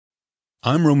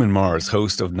I'm Roman Mars,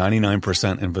 host of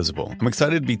 99% Invisible. I'm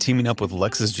excited to be teaming up with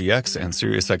Lexus GX and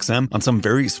SiriusXM on some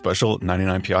very special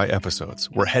 99PI episodes.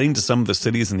 We're heading to some of the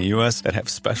cities in the U.S. that have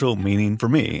special meaning for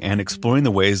me and exploring the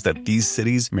ways that these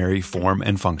cities marry form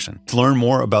and function. To learn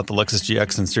more about the Lexus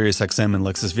GX and SiriusXM and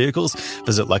Lexus vehicles,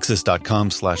 visit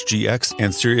lexus.com/GX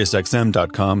and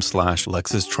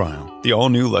SiriusXM.com/Lexus Trial. The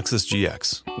all-new Lexus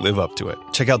GX. Live up to it.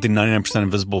 Check out the 99%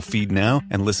 Invisible feed now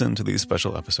and listen to these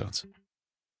special episodes.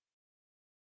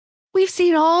 We've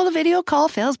seen all the video call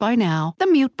fails by now. The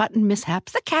mute button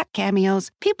mishaps, the cat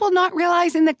cameos, people not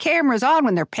realizing the camera's on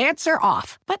when their pants are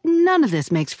off. But none of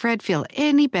this makes Fred feel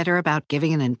any better about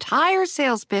giving an entire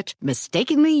sales pitch,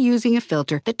 mistakenly using a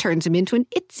filter that turns him into an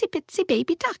itsy-bitsy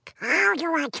baby duck. How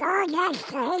do I turn that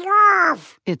thing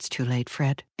off? It's too late,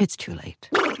 Fred. It's too late.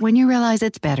 When you realize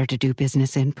it's better to do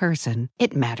business in person,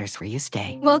 it matters where you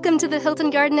stay. Welcome to the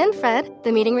Hilton Garden Inn, Fred.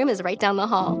 The meeting room is right down the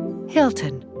hall.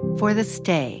 Hilton, for the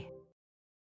stay.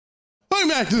 Welcome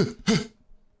back to the hey.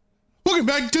 Welcome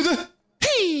back to the poo. Welcome back to the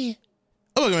pee.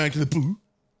 Welcome back to the poo.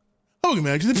 Welcome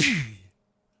back to the shaw.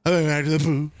 Welcome back to the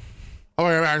goons.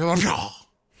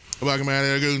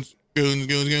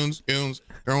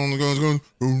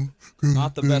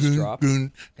 Not the best drop.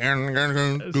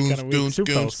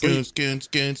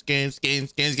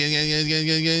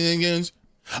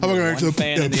 I'm going back to the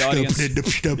fan in the audience.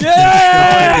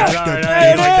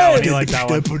 You like that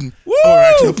one.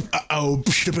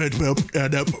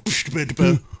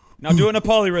 Now do it in a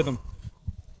polyrhythm.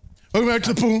 Welcome back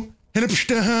to the pool. And Oh,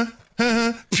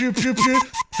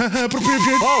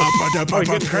 he's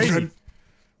getting crazy.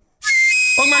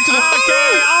 welcome back to the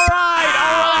Okay, all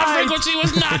right. frequency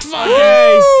was not fun.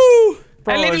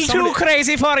 Bro, A little too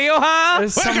crazy for you, huh?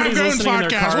 If somebody's Goons listening in their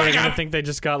podcast, car, wake they're gonna up. think they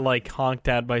just got like honked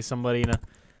at by somebody in a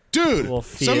Dude, little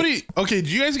Fiat. somebody. Okay, did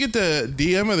you guys get the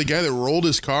DM of the guy that rolled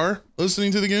his car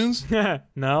listening to the goons?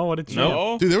 No, what did you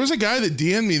No. Dude, there was a guy that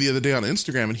DM'd me the other day on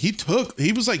Instagram, and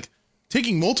he was like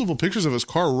taking multiple pictures of his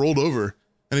car rolled over,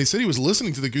 and he said he was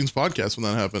listening to the Goons podcast when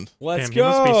that happened. Let's Damn, he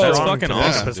must be go. strong That's fucking to pick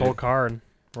awesome, up his dude. whole car and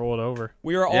roll it over.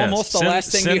 We are Yes. almost the Send-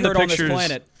 last thing send we the heard on this pictures.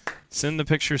 planet. Send the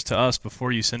pictures to us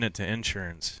before you send it to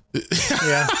insurance.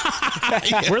 Yeah.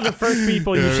 We're the first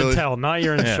people you Yeah, should really. tell, not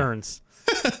your insurance.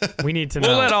 We need to know.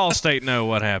 We'll let Allstate know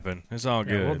what happened. It's all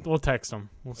Yeah, good. we'll text them.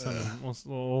 We'll send them.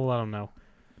 We'll let them know.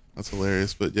 That's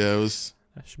hilarious, but yeah, it was.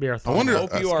 That should be our thought. wonder-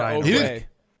 Hope you are Sky. He okay.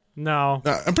 No.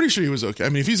 I'm pretty sure he was okay. I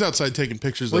mean, if he's outside taking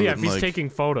pictures Well, of yeah, it, if and, he's like, taking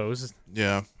photos,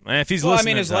 yeah, If he's Well, I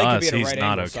listening mean, his to leg could us, be at a he's right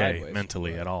not angle okay sideways,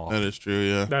 mentally at all. that is true.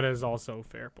 Yeah, that is also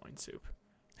fair point, Soup.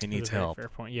 He That is needs a very help. Fair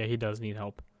point. Yeah, he does need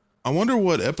help. I wonder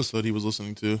what episode he was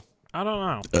listening to. I don't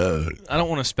know. I don't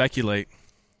want to speculate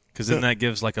because then that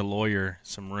gives like a lawyer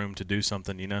some room to do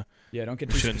something, you know? Yeah, don't get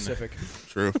too Shouldn't. specific.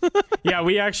 True. Yeah,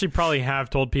 we actually probably have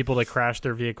told people to crash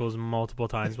their vehicles multiple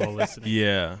times while listening.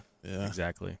 Yeah, Yeah.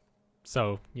 exactly.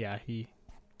 So, yeah, we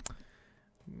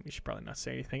should probably not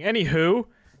say anything. Anywho,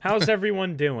 how's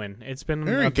everyone doing? It's been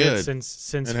Very a bit good.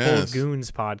 since It Full has.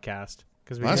 Goons podcast.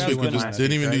 Because Last week we been just last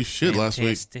didn't week, even do right? shit last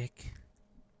week.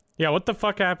 Yeah, what the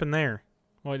fuck happened there?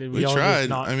 What, did We all just tried.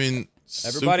 not- I mean,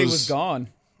 Everybody was gone.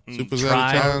 Soup was Try.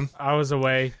 out of town. I was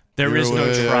away. There You're is no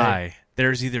away. try.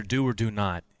 There's either do or do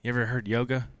not. You ever heard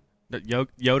yoga?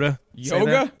 Yoda? Say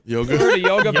Yoga? that? Yoga. Heard of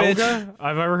yoga, bitch? Yoga?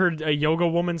 I've ever heard a yoga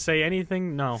woman say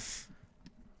anything? No.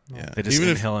 Yeah. They just Even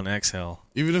if inhale and exhale.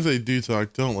 they do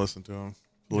talk, don't listen to them,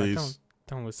 please. Yeah,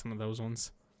 don't listen to those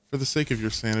ones. For the sake of your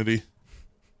sanity,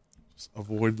 just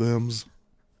avoid them.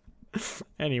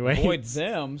 Anyway. Avoid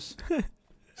thems.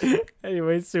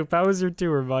 Anyway, Soup, how was your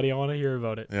tour, buddy? I want to hear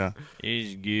about it. Yeah.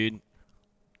 He's good.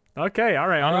 Okay, all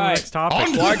right, on to All the right. next topic.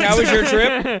 Blarg, how was your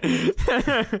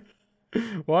trip?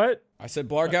 What? I said,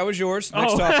 Blarg, how was yours?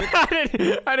 Next Oh, topic.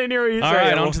 I didn't hear what you All said.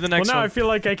 right, Yeah, on to the next well, now one. I feel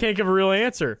like I can't give a real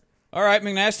answer. All right,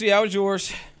 McNasty, how was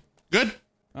yours? Good.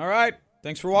 All right.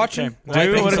 Thanks for watching. Okay. Like,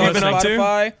 Dude, things what have you on been up to?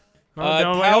 Spotify. No,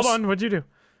 wait, House. hold on. What'd you do?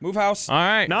 Move house. All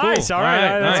right. Nice. Cool. All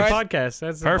right. That's nice. a podcast.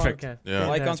 That's Perfect. A podcast. Yeah.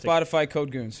 Like on Fantastic. Spotify,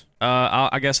 Code Goons.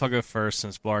 I guess I'll go first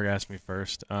since Blarg asked me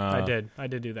first. I did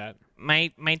do that.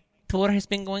 My tour has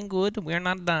been going good. We're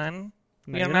not done.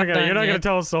 No, you're not gonna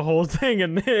tell us the whole thing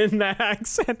in that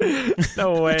accent.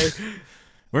 No way.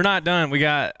 We're not done. We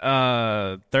got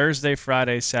Thursday,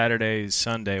 Friday, Saturday,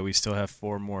 Sunday. We still have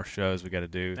 4 more shows we got to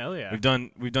do. Hell yeah.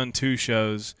 We've done 2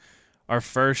 shows. Our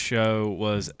first show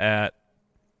was at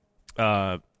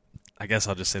I guess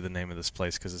I'll just say the name of this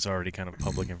place because it's already kind of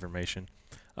public information.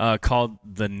 Called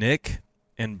The Nick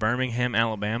in Birmingham,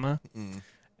 Alabama.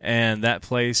 And that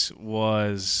place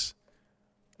was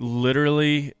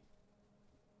literally,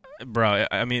 bro,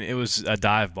 I mean, it was a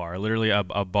dive bar, literally a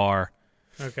bar.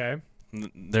 Okay.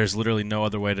 There's literally no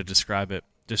other way to describe it.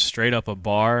 Just straight up a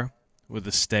bar with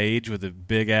a stage with a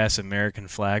big-ass American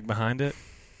flag behind it.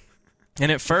 And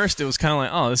at first, it was kind of like,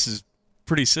 oh, this is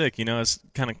pretty sick. You know, it's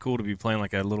kind of cool to be playing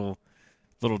like a little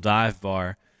dive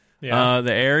bar. Yeah.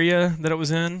 The area that it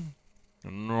was in,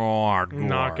 not good.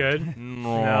 Not great.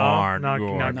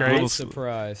 Not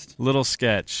surprised. Little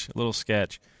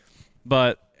sketch.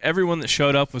 But everyone that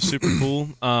showed up was super cool.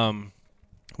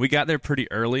 We got there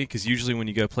pretty early because usually when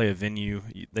you go play a venue,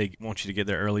 they want you to get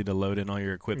there early to load in all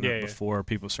your equipment before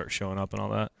people start showing up and all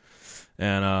that.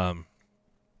 And,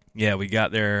 we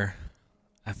got there,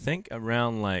 I think,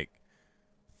 around like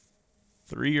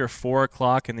 3 or 4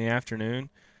 o'clock in the afternoon,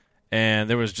 and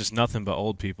there was just nothing but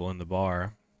old people in the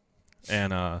bar.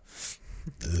 And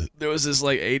there was this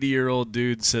like 80-year-old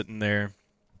dude sitting there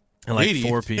at like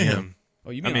 4 p.m. Oh,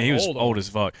 you mean he was old as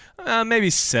fuck. Maybe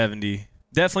 70.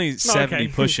 Definitely 70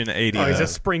 pushing 80. Oh, he's a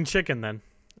spring chicken then.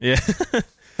 Yeah.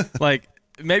 Like,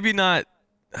 maybe not.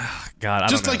 God, I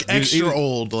just don't know. like extra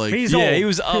old. Like He's old. he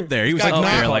was up there. He was up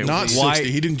there, like not white,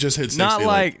 60. He didn't just hit 60.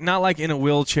 not like in a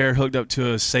wheelchair hooked up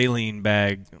to a saline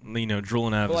bag,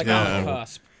 drooling out of Like his on mouth. the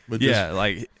cusp. but Yeah,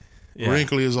 like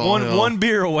wrinkly as all hell. one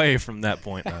beer away from that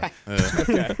point though.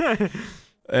 Okay.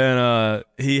 And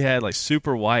he had like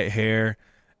super white hair,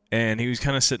 and he was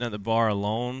kind of sitting at the bar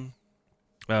alone.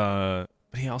 But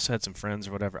he also had some friends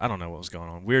or whatever. I don't know what was going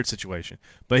on. Weird situation.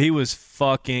 But he was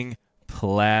fucking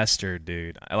plastered,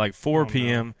 dude. At like 4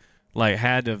 p.m., like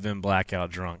had to have been blackout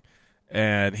drunk.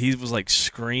 And he was like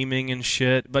screaming and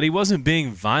shit. But he wasn't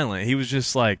being violent. He was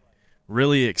just like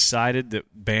really excited that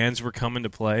bands were coming to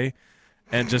play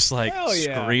and just like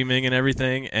screaming and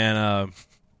everything. And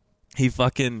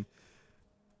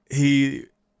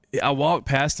I walked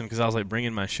past him because I was like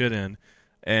bringing my shit in.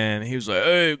 And he was like,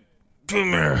 hey,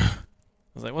 come here.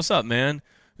 I was like, what's up, man?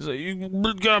 He's like, you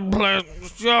got to play the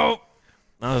show.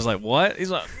 I was like, what? He's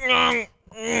like, and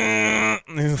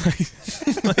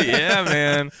he's like, yeah,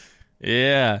 man.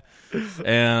 Yeah.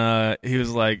 And he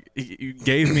was like, he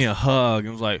gave me a hug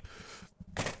and was like,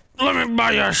 let me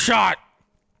buy you a shot.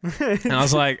 And I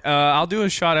was like, I'll do a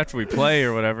shot after we play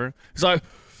or whatever. He's like,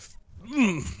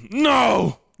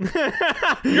 no.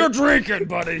 You're drinking,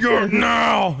 buddy.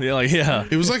 No. Yeah.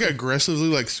 He was like aggressively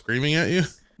like screaming at you.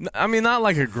 I mean, not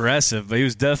like aggressive, but he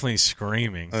was definitely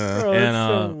screaming. Bro, and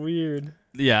that's so weird.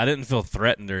 Yeah, I didn't feel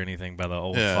threatened or anything by the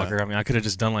old fucker. I mean, I could have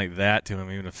just done like that to him.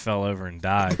 He would have fell over and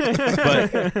died.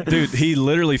 But, dude, he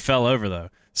literally fell over, though.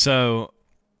 So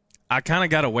I kind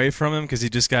of got away from him because he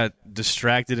just got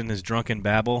distracted in his drunken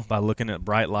babble by looking at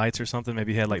bright lights or something.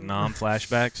 Maybe he had like Nam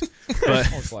flashbacks. But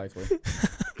Most likely. he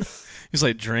was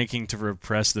like drinking to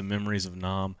repress the memories of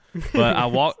Nam. But I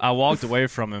walked away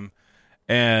from him,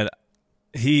 and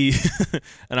I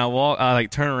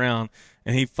like turn around,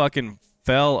 and he fucking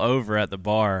fell over at the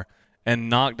bar and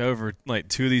knocked over like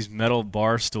 2 of these metal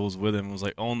bar stools with him. Was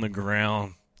like on the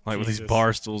ground, like with these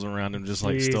bar stools around him, just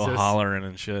like still hollering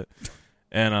and shit.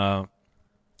 And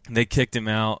they kicked him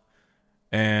out,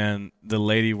 and the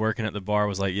lady working at the bar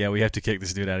was like, yeah, we have to kick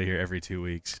this dude out of here every 2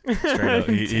 weeks. Straight up.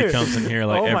 He comes in here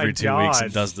like every 2 weeks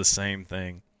and does the same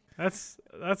thing. That's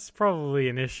probably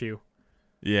an issue.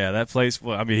 Yeah, that place,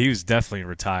 well, I mean, he was definitely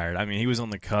retired. I mean, he was on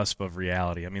the cusp of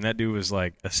reality. I mean, that dude was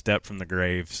like a step from the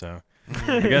grave, so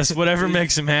I guess whatever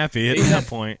makes him happy at that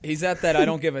point. He's at that I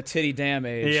don't give a titty damn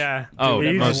age. Yeah. Oh,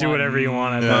 you just do whatever you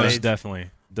want at that Most age.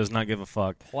 definitely. Does not give a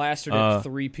fuck. Plastered at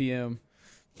 3 p.m.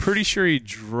 Pretty sure he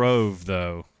drove,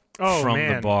 though, from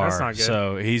man, the bar. that's not good.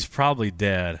 So he's probably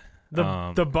dead.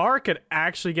 The bar could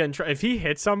actually get in trouble. If he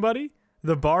hit somebody,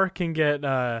 the bar can get,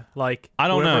 like... I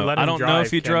don't whoever know. let him I don't know drive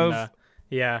if he can, drove.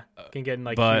 Can get in,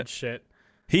 like, But huge shit.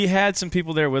 He had some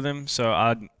people there with him, so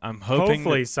I'm hoping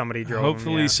Hopefully that, somebody drove him.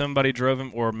 hopefully somebody drove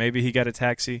him, or maybe he got a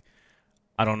taxi.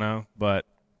 I don't know, but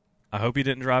I hope he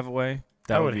didn't drive away.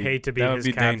 I would hate to be his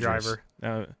cab dangerous.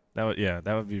 driver.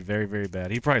 That would be very, very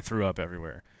bad. He probably threw up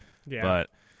everywhere. Yeah, But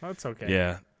that's okay.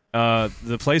 yeah,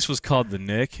 the place was called the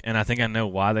Nick, and I think I know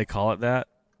why they call it that.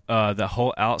 The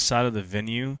whole outside of the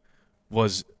venue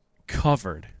was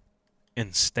covered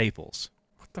in staples.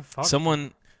 What the fuck?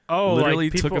 Someone literally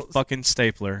took a fucking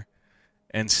stapler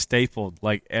and stapled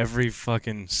like every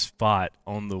fucking spot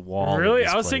on the wall. Really? Of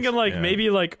this I was place. thinking like Yeah. maybe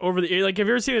like over the like have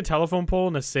you ever seen a telephone pole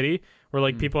in a city where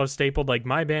like people have stapled like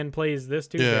my band plays this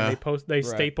too? Yeah. And they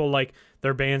staple like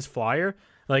their band's flyer.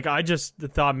 Like I just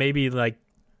thought maybe like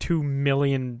 2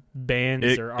 million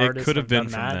bands or artists it could have been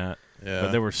done from that. Yeah.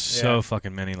 But there were so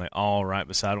fucking many, like all right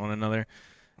beside one another.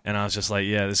 And I was just like,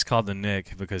 yeah, this is called the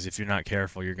Nick because if you're not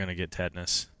careful, you're gonna get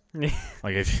tetanus.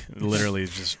 Like if literally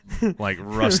just like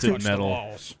rusted Touch the metal,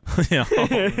 walls. yeah,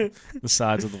 on the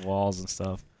sides of the walls and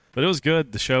stuff. But it was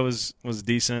good. The show was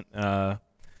decent.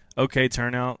 Okay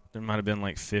turnout. There might have been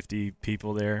like 50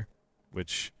 people there,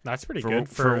 which that's pretty good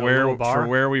for a where little bar. for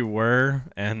where we were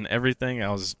and everything.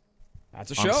 That's a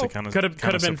honestly show. Could have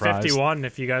been surprised. 51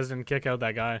 if you guys didn't kick out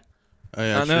that guy.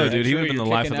 I know, dude. He would have been the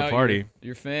life of the party.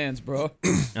 Your fans, bro.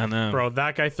 I know, Bro,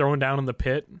 that guy throwing down in the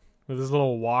pit with his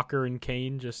little walker and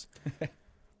cane just.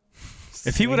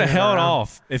 If he would have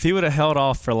held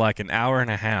off for like an hour and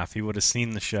a half, he would have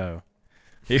seen the show.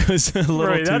 He was a little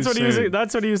Right, too soon.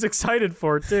 that's what he was excited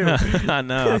for too. I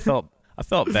know. I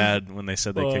felt bad when they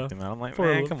said they kicked him out. I'm like,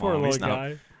 man, come on. Little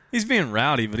guy. He's being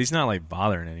rowdy, but he's not like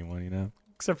bothering anyone, you know.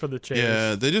 Except for the chairs.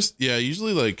 Yeah, they just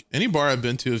usually like any bar I've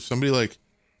been to, if somebody like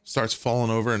starts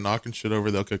falling over and knocking shit over,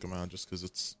 they'll kick them out just because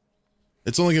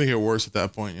it's only gonna get worse at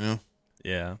that point, you know.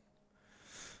 Yeah.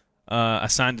 I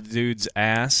signed the dude's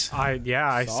ass.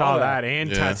 I saw that and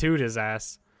tattooed his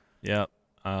ass. Yep.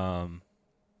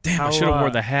 Damn, I should have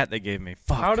wore the hat they gave me.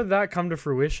 Fuck. How did that come to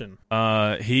fruition?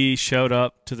 He showed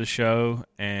up to the show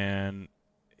and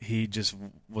he just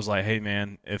was like, "Hey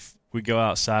man, if we go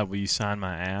outside, will you sign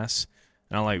my ass?"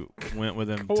 And I like went with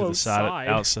him to the side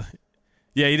outside.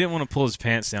 Yeah, he didn't want to pull his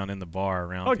pants down in the bar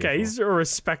around. Okay, people. He's a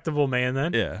respectable man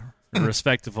then. Yeah, a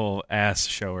respectable ass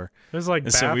shower. There's like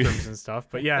And so bathrooms and stuff,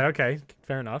 but yeah, okay,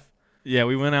 fair enough. Yeah,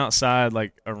 we went outside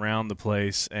like around the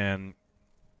place and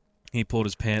he pulled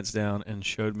his pants down and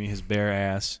showed me his bare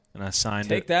ass, and I signed it.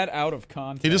 Take that out of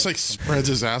context. He just like spreads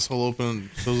his asshole open and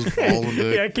shows his balls and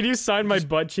dick. Yeah, can you sign my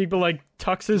butt cheek, but like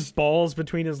tucks his balls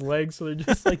between his legs so they're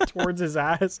just like towards his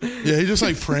ass? Yeah, he just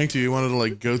like pranked you. He wanted to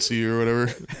like goatsy you or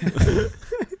whatever.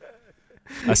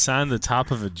 I signed the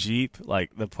top of a Jeep,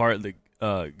 like the part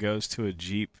that goes to a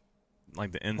Jeep,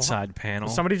 like the inside panel.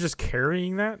 Was somebody just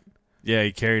carrying that? Yeah,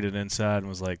 he carried it inside and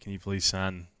was like, "Can you please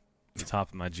sign the top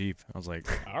of my Jeep?" I was like,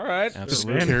 all right. Just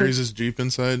absolutely. carries his Jeep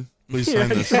inside. Please Yeah, sign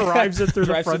he this. drives it through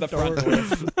the Drives front to the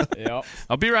front door. Yep.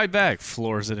 I'll be right back.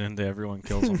 Floors it into everyone,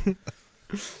 kills him.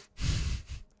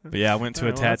 But yeah, I went to a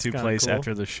Oh, well, that's tattoo kinda place cool.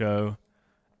 after the show,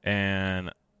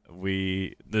 and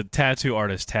the tattoo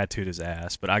artist tattooed his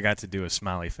ass, but I got to do a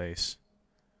smiley face.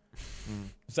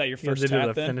 Is that your You had first to do tat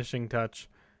the then? finishing touch.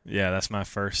 Yeah, that's my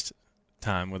first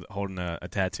time with holding a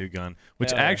tattoo gun, which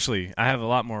Hell yeah. actually I have a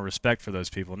lot more respect for those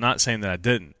people. Not saying that I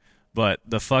didn't, but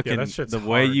the fucking that shit's the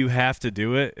way hard. you have to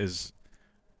do it is,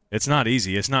 it's not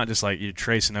easy. It's not just like you're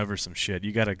tracing over some shit.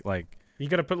 You gotta like You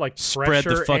got to put like spread the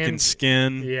pressure fucking and,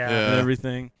 skin Yeah. and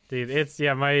everything. Dude, it's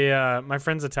my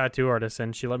friend's a tattoo artist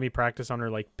and she let me practice on her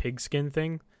like pigskin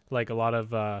thing. Like a lot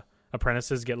of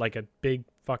apprentices get like a big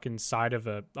fucking side of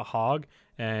a hog,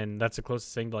 and that's the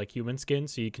closest thing to like human skin,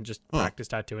 so you can just practice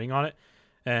tattooing on it.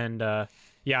 And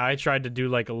yeah, I tried to do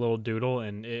like a little doodle,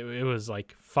 and it was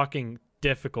like fucking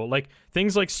difficult. Like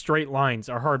things like straight lines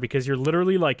are hard because you're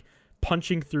literally like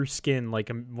punching through skin like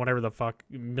whatever the fuck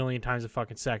a million times a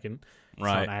fucking second. It's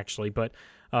Right. not actually, but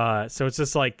so it's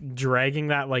just like dragging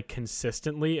that like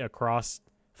consistently across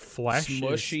flesh.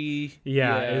 Smushy. Is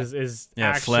Yeah,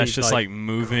 actually, flesh just like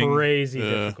moving. crazy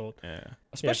difficult. Yeah.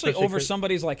 Especially especially over for-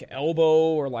 somebody's like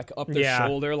elbow or like up their Yeah.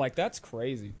 shoulder. Like that's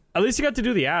crazy. At least you got to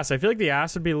do the ass. I feel like the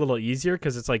ass would be a little easier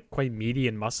because it's like quite meaty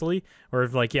and muscly. Or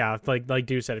if like like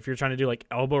Dude said, if you're trying to do like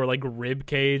elbow or like rib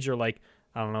cage or like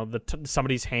I don't know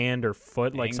somebody's hand or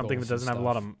foot, like something that Angles and doesn't have a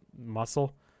lot of stuff.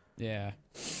 muscle, Yeah.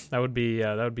 that would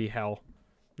be hell,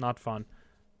 not fun.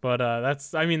 But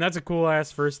that's a cool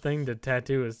ass first thing to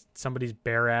tattoo is somebody's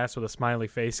bare ass with a smiley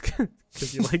face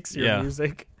because he likes your Yeah.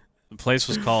 music. The place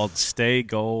was called Stay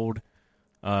Gold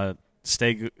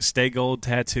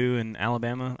Tattoo in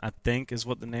Alabama, I think is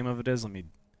what the name of it is. Let me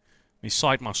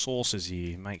cite my sources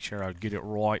here, make sure I get it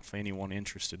right for anyone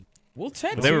interested. Will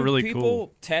tattoo they were really people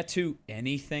cool. tattoo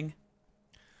anything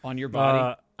on your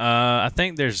body? I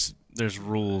think there's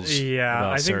rules Yeah,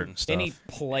 about I think certain stuff. Any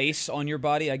place on your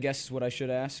body, I guess is what I should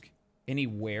ask.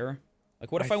 Anywhere?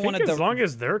 Like what if I, think wanted as the long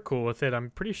as they're cool with it, I'm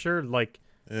pretty sure like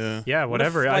Yeah. yeah, What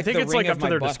if, whatever. I like, think the it's like ring up of to my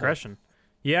their butthole? discretion.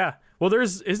 Yeah. Well,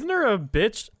 isn't there a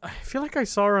bitch? I feel like I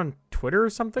saw her on Twitter or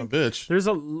A something. bitch. There's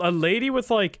a lady with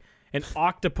like an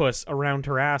octopus around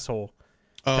her asshole.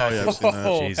 Oh yeah, I've seen that.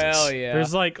 Oh Jesus. hell yeah.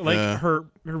 There's like Yeah. her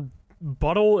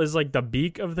butthole is like the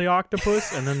beak of the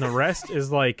octopus, and then the rest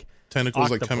is like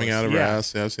Tentacles like coming out of her yeah.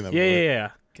 ass. Yeah, I've seen that. yeah, before. yeah, yeah.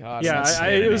 God, Yeah, that's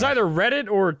it was sad. either Reddit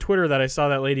or Twitter that I saw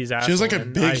that lady's ass. She has like a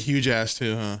big, huge ass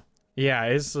too, huh? Yeah,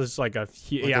 it's just like a Like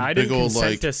yeah. a I big didn't old,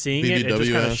 consent like, to seeing it. It just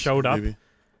BBW kind of ass, showed up. maybe.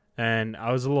 And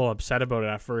I was a little upset about it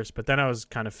at first, but then I was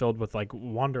kind of filled with like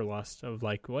wanderlust of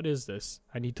like, what is this?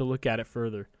 I need to look at it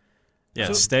further. Yeah,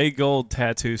 So- Stay Gold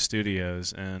Tattoo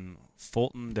Studios in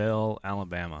Fultondale,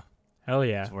 Alabama. Hell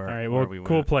yeah. Where- All right, where well, we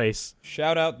cool went. place.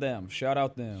 Shout out them. Shout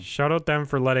out them. Shout out them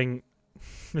for letting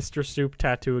Mr. Soup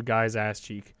tattoo a guy's ass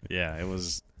cheek. Yeah, it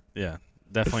was. Yeah,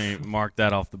 definitely mark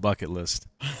that off the bucket list.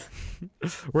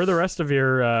 Where are the rest of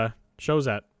your shows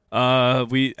at?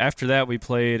 After that we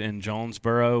played in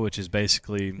Jonesboro, which is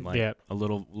basically like Yeah. a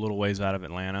little ways out of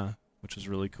Atlanta, which was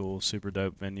really cool. Super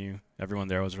dope venue. Everyone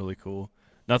there was really cool.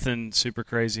 Nothing super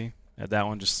crazy at that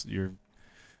one. Just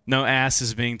no ass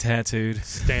is being tattooed.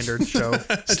 Standard show.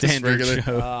 Standard regular.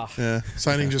 show. Yeah,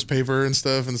 signing just paper and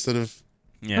stuff instead of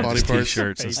Yeah, body just parts.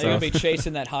 t-shirts and You're gonna stuff. be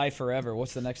chasing that high forever.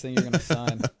 What's the next thing you're gonna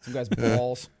sign? Some guy's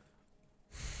balls.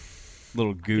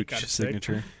 Little gooch kinda sick.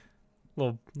 signature.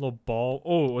 little ball.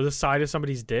 Oh, or the side of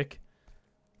somebody's dick.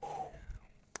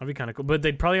 That'd be kind of cool. But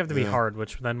they'd probably have to be Yeah. hard,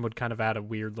 which then would kind of add a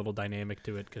weird little dynamic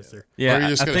to it because they're. Yeah, Or you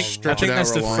just I gotta think stretch it out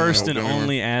that's the real long first and and it'll go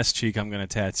only ass cheek I'm going to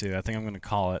tattoo. I think I'm going to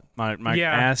call it. My Yeah.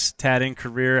 ass tatting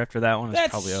career after that one is That's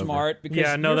probably over. smart because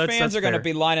Yeah, no, your that's fans are gonna fair.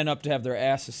 be lining up to have their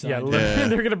asses signed. Yeah, Yeah.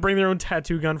 they're gonna bring their own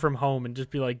tattoo gun from home and just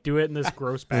be like, do it in this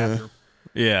gross bathroom.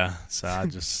 Yeah, so I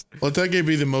just Let that guy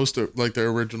be the most like the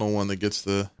original one that gets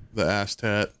the ass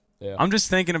tat. I'm just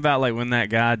thinking about like when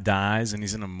that guy dies and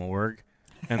he's in a morgue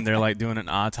and they're like doing an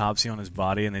autopsy on his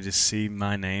body and they just see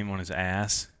my name on his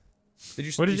ass.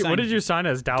 What did you sign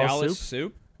as Dallas Soup?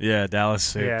 Soup? Yeah, Dallas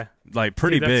Soup. Yeah. Like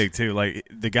pretty See, that's- big too. Like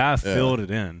the guy filled it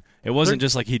in. It wasn't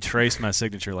just like he traced my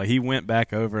signature. Like he went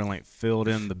back over and like filled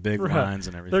in the big Bruh. lines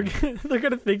and everything. They're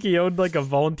gonna think he owned like a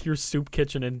volunteer soup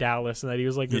kitchen in Dallas and that he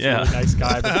was like this Yeah. really nice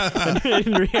guy, but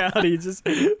in reality he's just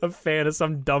a fan of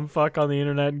some dumb fuck on the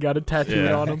internet and got a tattoo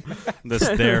Yeah. on him. That's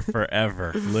there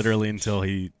forever, literally until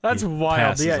he. That's he wild.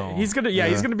 passes Yeah, on. he's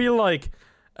gonna be like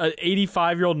an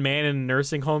 85-year-old man in a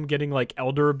nursing home getting like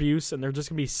elder abuse, and they're just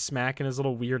gonna be smacking his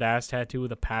little weird ass tattoo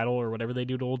with a paddle or whatever they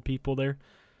do to old people there.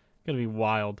 Gonna be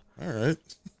wild. All right.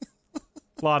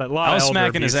 Lot I of was elder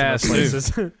smacking his abuse ass, in too. those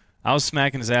places. I was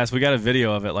smacking his ass. We got a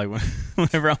video of it. Like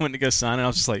whenever I went to go sign it, I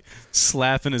was just like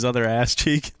slapping his other ass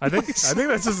cheek. I think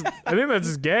that's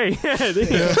just gay. I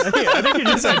think you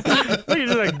just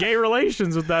had gay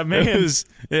relations with that man.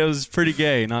 It was pretty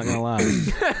gay. Not gonna lie.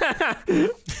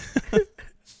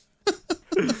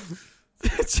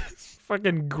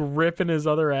 Fucking gripping his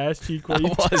other ass cheek while you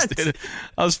Dude.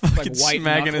 I was fucking white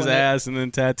smacking his knuckling it. ass and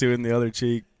then tattooing the other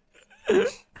cheek.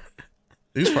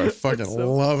 He's probably fucking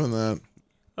loving that.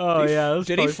 Oh yeah, that's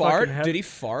Did he probably fart? fucking heavy. Did he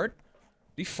fart?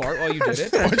 Did he fart while you did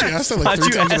it? Why'd you ask that like Why'd 3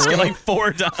 you times ask in a it row? like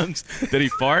 4 times? Did he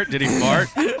fart? Did he fart?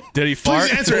 Did he fart?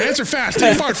 Please answer fast.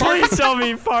 Did he fart? Please tell me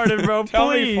he farted, bro. Tell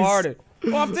me Please. he farted.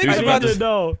 Well, I'm thinking Dude's I about need this. to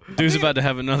know. Dude's about to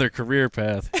have another career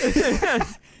path.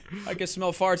 I can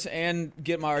smell farts and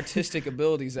get my artistic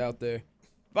abilities out there.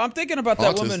 But I'm thinking about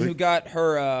that woman Autistic. who got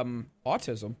her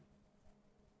autism.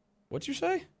 What'd you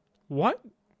say? What?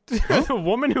 A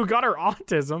woman who got her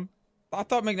autism. I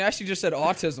thought McNasty just said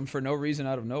autism for no reason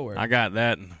out of nowhere. I got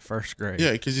that in first grade.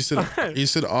 Yeah, because you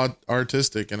said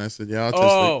artistic, and I said yeah, autistic.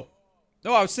 Oh.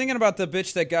 No, I was thinking about the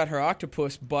bitch that got her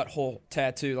octopus butthole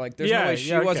tattoo. Like, there's Yeah, no way she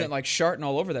yeah, okay. wasn't, like, sharting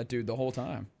all over that dude the whole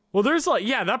time. Well, there's like,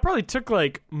 yeah, that probably took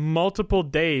like multiple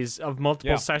days of multiple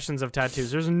Yeah. sessions of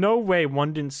tattoos. There's no way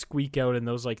one didn't squeak out in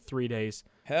those like 3 days.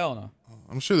 Hell no.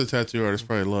 I'm sure the tattoo artist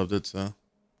probably loved it. So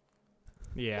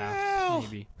Yeah, Well.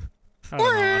 maybe.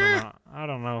 I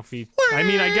don't know if he. I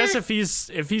mean, I guess if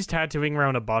he's tattooing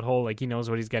around a butthole, like he knows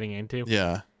what he's getting into.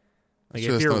 yeah, Like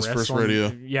sure that's not his first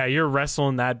rodeo. yeah, you're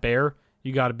wrestling that bear.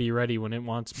 You got to be ready when it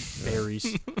wants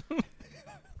berries.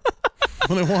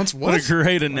 when it wants What what? a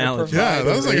great analogy. Yeah,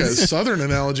 that was like a southern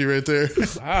analogy right there.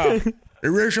 Wow. Hey,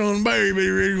 wrestling berry, baby,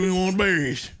 ready when you want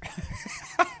berries.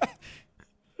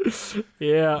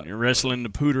 Yeah. When you're wrestling the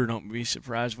pooter, don't be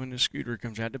surprised when the scooter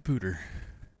comes out the pooter.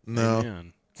 No,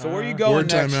 Amen. So where are you going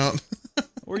word next? timeout.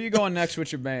 Where are you going next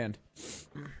with your band?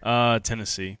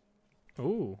 Tennessee,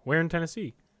 Ooh, where in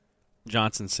Tennessee?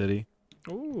 Johnson City.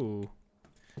 Ooh.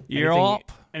 You're Anything-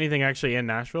 up. Anything actually in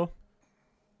Nashville?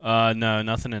 No,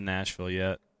 nothing in Nashville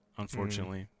yet.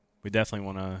 Unfortunately, we definitely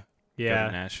want to. Yeah,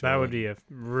 Nashville. that would be a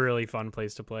really fun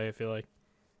place to play. I feel like.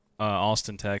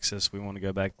 Austin, Texas. We want to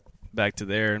go back to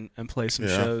there and play some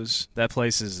Yeah. shows. That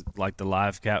place is like the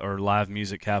live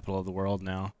music capital of the world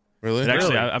now. Really? It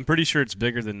actually, Really? I'm pretty sure it's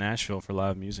bigger than Nashville for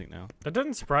live music now. That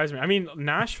doesn't surprise me. I mean,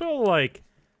 Nashville like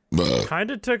kind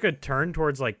of took a turn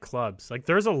towards like clubs. Like,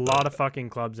 there's a lot of fucking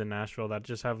clubs in Nashville that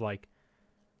just have like,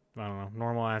 I don't know,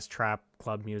 normal ass trap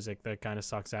club music that kind of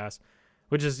sucks ass,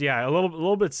 which is a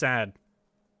little bit sad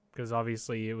because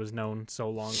obviously it was known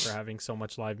so long for having so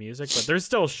much live music, but there's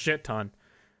still a shit ton.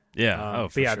 Yeah. But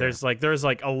for yeah, sure. there's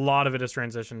like a lot of it has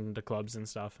transitioned into clubs and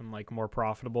stuff and like more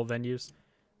profitable venues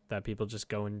that people just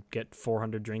go and get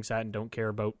 400 drinks at and don't care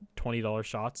about $20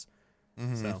 shots.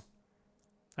 So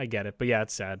I get it, but yeah,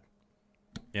 it's sad.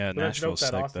 Yeah, But it's dope Nashville's that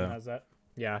sick Austin though. has that.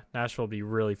 Yeah, Nashville would be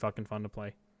really fucking fun to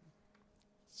play.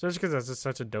 Especially because that's just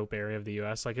such a dope area of the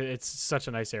U.S. Like, it's such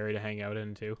a nice area to hang out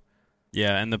in, too.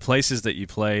 Yeah, and the places that you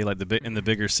play, like in the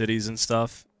bigger cities and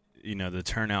stuff, you know, the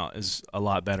turnout is a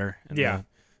lot better.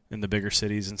 In the bigger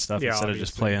cities and stuff, instead of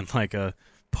just playing like a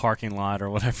parking lot or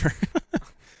whatever.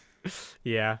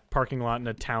 Yeah, parking lot in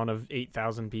a town of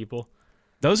 8,000 people.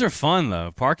 Those are fun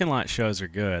though. Parking lot shows are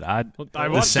good. I the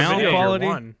watched sound video quality.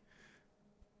 one.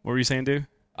 What were you saying, dude?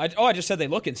 I just said they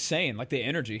look insane, like the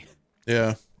energy.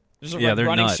 Yeah. Just Yeah, they're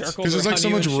running nuts. circles Because there's like so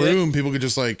around much you and shit. room, people could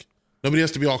just like, nobody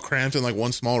has to be all cramped in like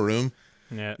one small room.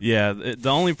 Yeah. Yeah, the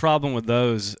only problem with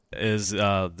those is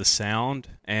the sound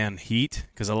and heat.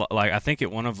 Because like I think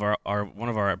at one of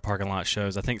our parking lot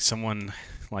shows, I think someone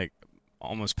like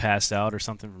almost passed out or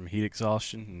something from heat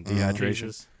exhaustion and dehydration.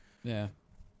 Jesus. Yeah.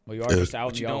 Well, you are just out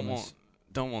But in you the don't elements.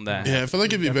 want that. Yeah, I feel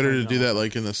like it'd be better to Definitely do not. that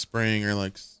like in the spring or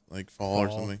like fall or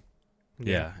something.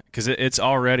 Yeah, because it's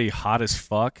already hot as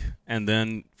fuck, and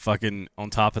then fucking on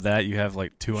top of that, you have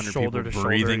like 200 Shoulder people to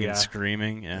breathing shoulder, yeah. and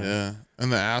screaming. Yeah.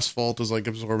 And the asphalt is like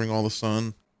absorbing all the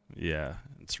sun. Yeah,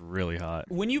 it's really hot.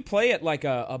 When you play at like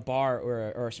a bar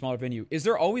or a smaller venue, is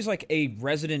there always like a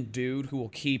resident dude who will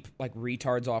keep like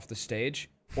retards off the stage,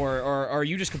 or are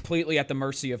you just completely at the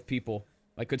mercy of people?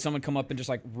 Like, could someone come up and just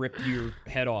like rip your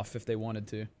head off if they wanted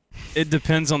to? It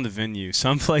depends on the venue.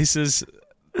 Some places,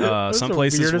 That's some the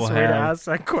places weirdest will way to have ask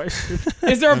that question.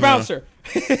 Is there a bouncer?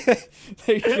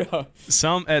 There you go.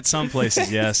 at some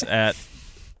places yes, at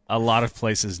a lot of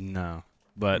places no.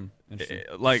 But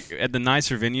like at the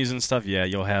nicer venues and stuff, yeah,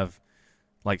 you'll have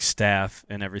like staff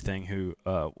and everything who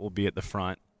will be at the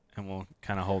front and will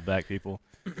kind of hold back people.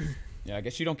 Yeah, I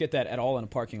guess you don't get that at all in a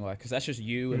parking lot because that's just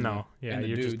you and No, the, yeah, and the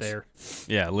you're dudes. just there.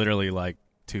 Yeah, literally like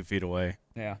 2 feet away.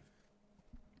 Yeah.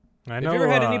 I Have know. you ever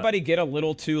had anybody get a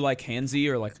little too like handsy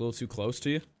or like a little too close to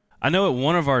you? I know at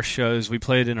one of our shows we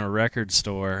played in a record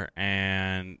store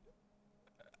and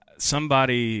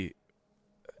somebody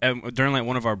during like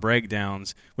one of our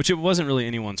breakdowns, which it wasn't really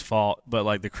anyone's fault, but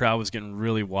like the crowd was getting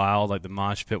really wild, like the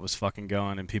mosh pit was fucking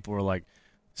going and people were like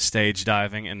stage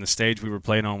diving, and the stage we were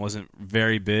playing on wasn't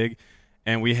very big,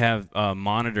 and we have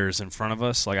monitors in front of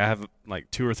us. Like I have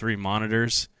like 2 or 3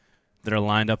 monitors that are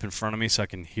lined up in front of me so I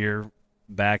can hear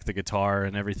back the guitar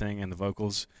and everything and the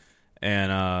vocals,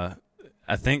 and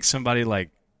I think somebody like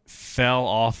fell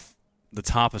off the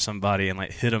top of somebody and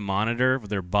like hit a monitor with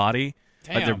their body.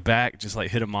 Damn. Like their back just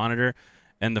like hit a monitor,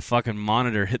 and the fucking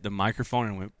monitor hit the microphone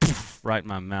and went poof, right in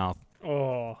my mouth.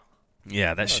 Oh,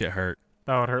 Yeah, that shit hurt.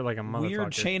 that would hurt like a motherfucker.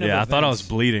 Weird chain of Yeah, I events. thought I was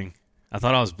bleeding.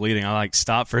 I like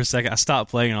stopped for a second. I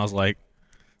stopped playing and I was like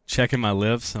checking my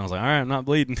lips, and I was like, all right, I'm not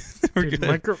bleeding. We're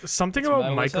Dude, good. something It's about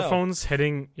metal as hell. microphones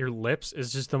hitting your lips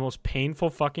is just the most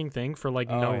painful fucking thing for like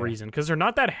no yeah. reason, because they're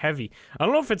not that heavy. I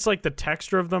don't know if it's like the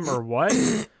texture of them or what,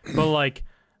 but like,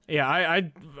 yeah,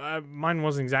 I mine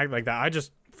wasn't exactly like that. I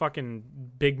just fucking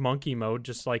big monkey mode,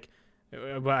 just like,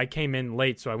 I came in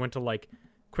late, so I went to like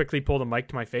quickly pull the mic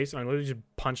to my face, and I literally just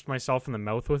punched myself in the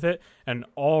mouth with it, and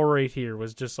all right here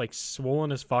was just like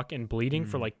swollen as fuck and bleeding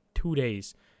for like 2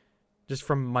 days, just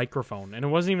from microphone. And it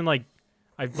wasn't even like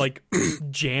I like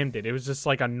jammed it. It was just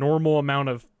like a normal amount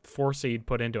of force you'd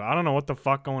put into it. I don't know what the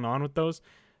fuck going on with those,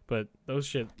 but those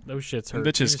shits Them hurt. You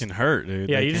bitches just- can hurt, dude.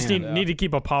 Yeah, They you just can. need to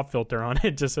keep a pop filter on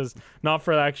it. Just as not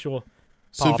for the actual.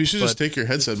 So pop, you should just but take your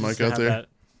headset just mic to out have there.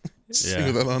 that. Sing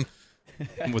with that on.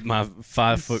 with my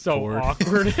 5-foot So cord.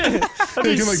 awkward. That'd You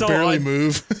be can like so barely odd.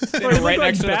 move. Wait, right look like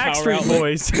next to the power Backstreet outlet.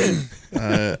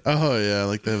 Boys. Oh yeah,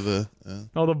 like they have the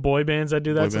All the boy bands that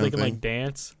do that Boy so they band can thing. like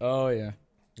dance. Oh yeah.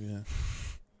 yeah.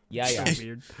 Yeah.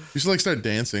 Weird. You should like start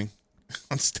dancing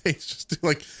on stage. Just do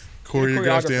like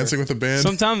choreographed choreographer. dancing with a band.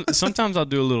 Sometimes I'll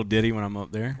do a little ditty when I'm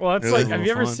up there. Well, that's Really? like. Have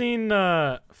you ever Fun. seen?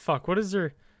 Fuck. What is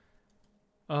there?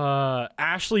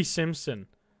 Ashley Simpson.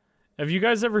 Have you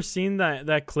guys ever seen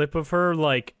that clip of her?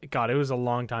 Like, God, it was a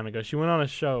long time ago. She went on a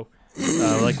show,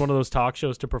 like one of those talk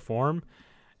shows to perform,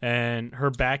 and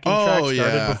her backing Oh, track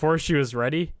started yeah. before she was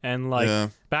ready. And like Yeah.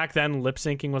 back then, lip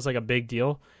syncing was like a big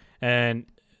deal, and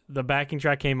the backing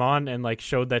track came on and like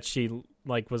showed that she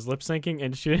like was lip syncing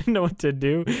and she didn't know what to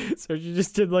do, so she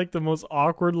just did like the most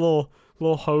awkward little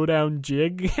hoedown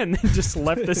jig and then just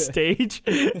left the stage.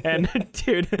 And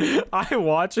dude, I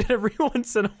watch it every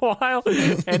once in a while,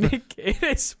 and it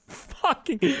is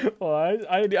fucking. Well,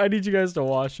 I need you guys to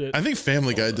watch it. I think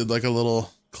Family Guy did like a little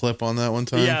clip on that one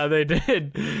time. Yeah, they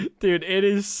did, dude. It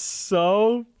is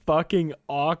so fucking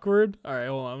awkward. All right,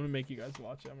 hold on. I'm gonna make you guys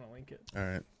watch it. I'm gonna link it. All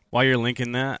right. While you're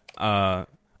linking that,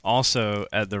 Also,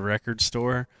 at the record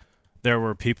store, there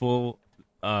were people,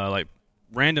 like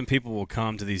random people will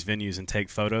come to these venues and take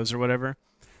photos or whatever.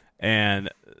 And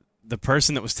the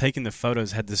person that was taking the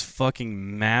photos had this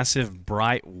fucking massive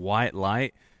bright white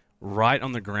light right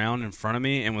on the ground in front of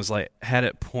me and was like, had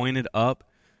it pointed up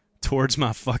towards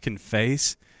my fucking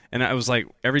face. And I was like,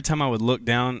 every time I would look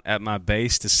down at my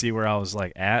base to see where I was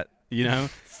like at, you know,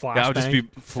 I would just be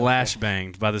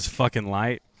flashbanged by this fucking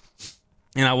light.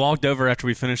 And I walked over after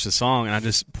we finished the song and I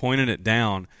just pointed it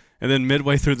down. And then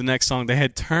midway through the next song, they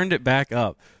had turned it back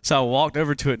up. So I walked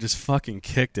over to it, just fucking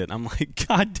kicked it. I'm like,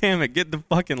 God damn it, get the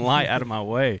fucking light out of my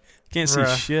way. Can't see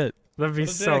shit. That'd be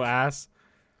so ass.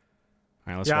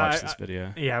 All right, let's watch this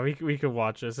video. Yeah, we could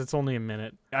watch this. It's only a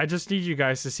minute. I just need you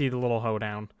guys to see the little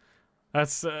hoedown.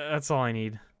 That's all I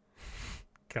need.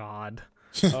 God.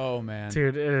 Oh, man.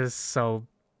 Dude, it is so...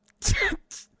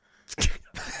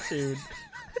 Dude.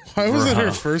 Why was that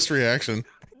her first reaction?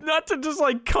 Not to just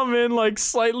like come in like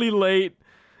slightly late,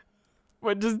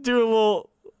 but just do a little.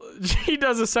 She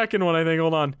does a second one, I think.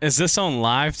 Hold on. Is this on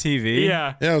live TV?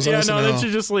 Yeah. Yeah, it was on SNL. No, then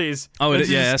she just leaves. Oh,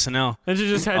 SNL. Then she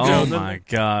just heads Oh out. my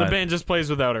God. The band just plays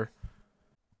without her.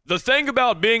 The thing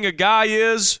about being a guy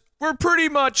is we're pretty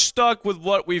much stuck with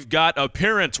what we've got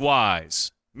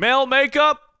appearance-wise. Male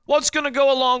makeup? What's gonna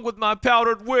go along with my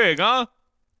powdered wig, huh?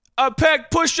 A pec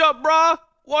push-up bra?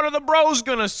 What are the bros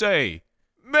gonna say?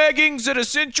 Meggings that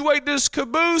accentuate this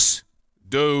caboose?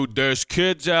 Dude, there's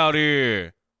kids out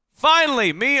here.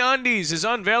 Finally, MeUndies is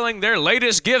unveiling their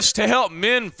latest gifts to help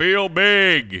men feel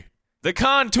big. The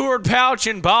contoured pouch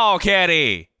and ball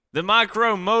caddy. The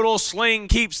micromodal sling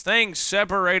keeps things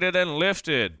separated and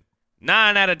lifted.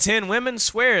 9 out of 10 women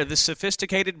swear this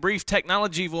sophisticated brief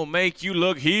technology will make you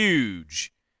look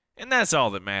huge. And that's all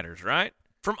that matters, right?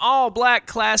 From all black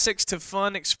classics to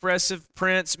fun, expressive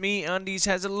prints, MeUndies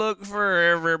has a look for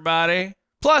everybody.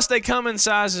 Plus, they come in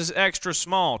sizes extra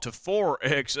small to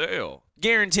 4XL,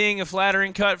 guaranteeing a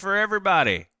flattering cut for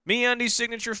everybody. MeUndies'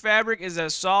 signature fabric is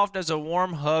as soft as a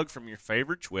warm hug from your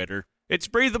favorite Twitter. It's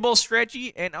breathable,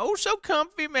 stretchy, and oh so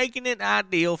comfy, making it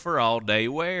ideal for all-day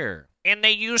wear. And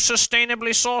they use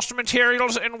sustainably sourced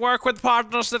materials and work with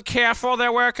partners that care for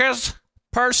their workers.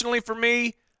 Personally, for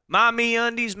me, my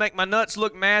MeUndies make my nuts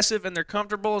look massive and they're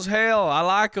comfortable as hell. I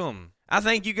like them. I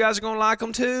think you guys are going to like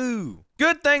them too.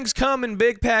 Good things come in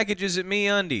big packages at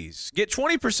MeUndies. Get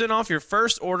 20% off your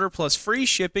first order plus free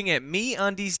shipping at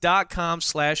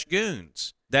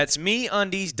MeUndies.com/goons. That's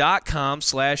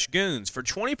MeUndies.com/goons for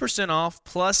 20% off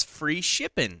plus free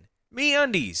shipping.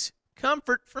 MeUndies.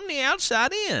 Comfort from the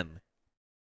outside in.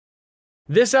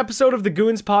 This episode of the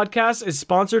Goons Podcast is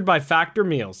sponsored by Factor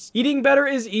Meals. Eating better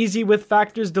is easy with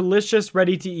Factor's delicious,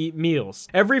 ready-to-eat meals.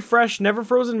 Every fresh,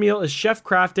 never-frozen meal is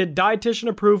chef-crafted,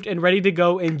 dietitian-approved, and ready to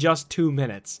go in just 2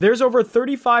 minutes. There's over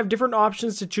 35 different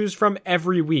options to choose from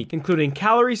every week, including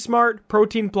Calorie Smart,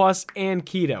 Protein Plus, and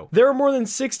Keto. There are more than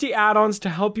 60 add-ons to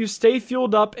help you stay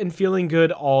fueled up and feeling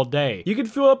good all day. You can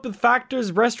fuel up with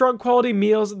Factor's restaurant-quality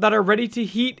meals that are ready to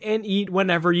heat and eat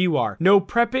whenever you are. No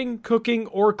prepping, cooking,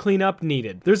 or cleanup needed.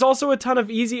 There's also a ton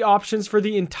of easy options for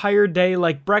the entire day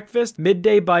like breakfast,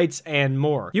 midday bites, and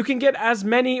more. You can get as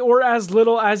many or as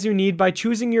little as you need by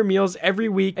choosing your meals every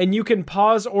week, and you can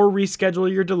pause or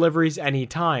reschedule your deliveries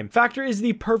anytime. Factor is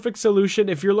the perfect solution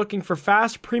if you're looking for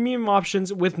fast, premium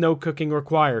options with no cooking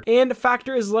required. And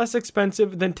Factor is less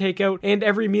expensive than takeout, and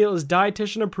every meal is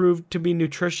dietitian approved to be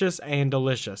nutritious and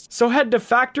delicious. So head to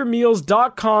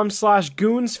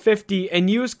factormeals.com/goons50 and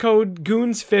use code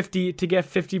goons50 to get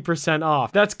 50%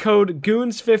 off. That's code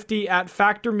goons50 at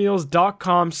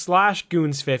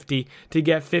factormeals.com/goons50 to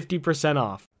get 50%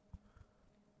 off.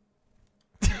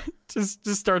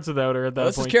 just starts without her at that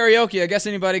This point. is karaoke. I guess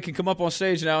anybody can come up on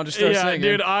stage now and just start singing.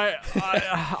 Dude,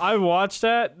 I watched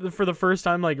that for the first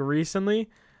time like recently,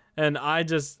 and I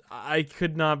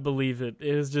could not believe it.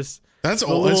 It was just that's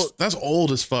old. That's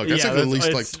old as fuck. That's Yeah, like at that's-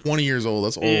 least like it's- 20 years old.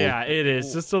 That's old. yeah, it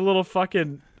is just a little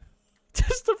fucking.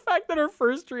 Just the fact that her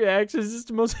first reaction is just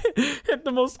the most hit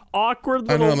the most awkward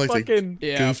I little know, like fucking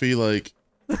the goofy, like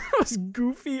most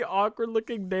goofy, awkward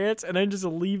looking dance, and then just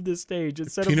leave the stage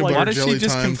instead of Peanut like Why butter did jelly she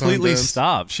just time completely contest.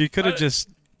 stop? She could have just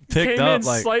picked came up in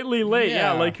like slightly late.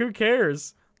 Yeah, Yeah. like who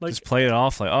cares? Like just played it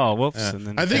off like, oh, whoops. yeah. And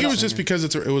then I think it kept was just singing. because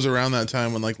it was around that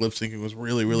time when like lip syncing was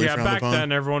really yeah, frowned back upon.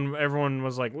 then everyone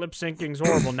was like lip syncing's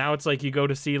horrible. Now it's like you go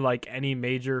to see like any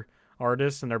major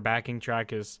artist and their backing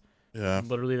track is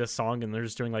literally the song, and they're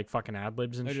just doing like fucking ad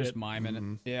libs and They're shit. just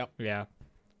miming it. Yep. Yeah,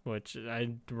 which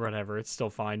whatever, it's still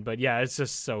fine. But yeah, it's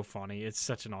just so funny. It's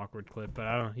such an awkward clip. But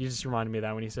I don't know. You just reminded me of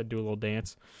that when he said do a little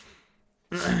dance.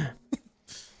 Yeah.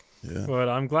 But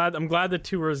I'm glad the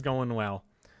tour is going well.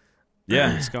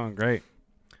 Yeah, it's going great.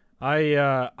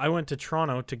 I went to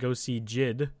Toronto to go see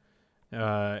Jid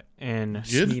and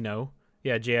Smino.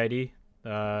 Yeah, JID.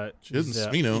 Jid and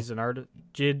Smino. He's an artist.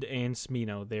 Jid and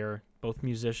Smino. They're both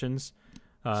musicians.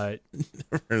 Never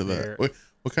heard of that.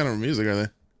 What kind of music are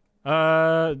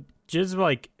they? Jid's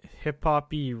like hip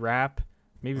hoppy rap,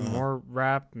 maybe more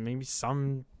rap, maybe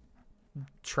some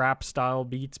trap style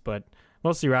beats, but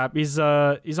mostly rap. He's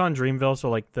on Dreamville, so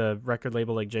like the record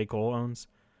label like J. Cole owns.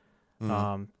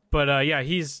 But yeah,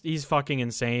 he's fucking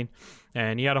insane,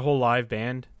 and he had a whole live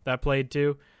band that played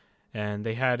too, and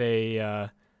they had a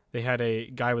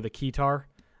guy with a guitar,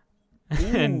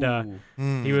 and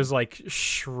he was like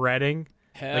shredding.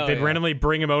 Hell They'd yeah. randomly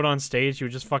bring him out on stage. He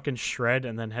would just fucking shred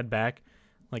and then head back.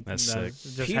 Like That's sick.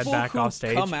 Just People head back who off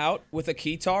stage. come out with a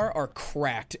guitar are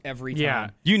cracked every time. Yeah.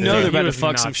 You know Yeah. they're about He to was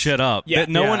fuck some nuts. shit up. Yeah.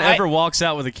 No Yeah. one ever walks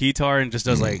out with a guitar and just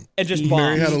does like. And just He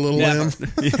bombs. had a little Never. limb.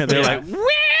 Yeah, they're like.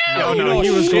 No, You know he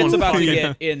was shit's going about to fucking-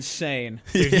 get insane.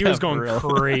 Dude, he Yeah, was going for real.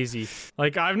 crazy.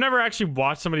 Like, I've never actually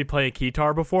watched somebody play a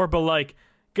guitar before, but like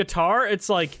guitar, it's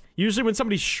like usually when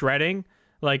somebody's shredding,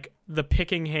 like the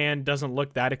picking hand doesn't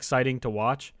look that exciting to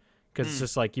watch because it's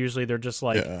just like usually they're just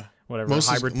like Yeah. whatever Most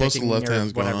of hybrid the picking left or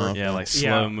hand's going whatever. off. Yeah, like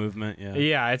Yeah. slow movement. Yeah.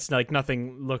 Yeah, it's like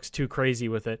nothing looks too crazy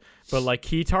with it. But like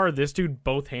guitar, this dude,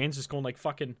 both hands just going like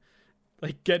fucking,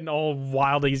 like getting all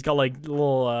wild. He's got like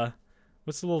little,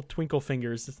 what's the little twinkle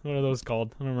fingers? What are those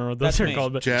called? I don't remember what those That's are me.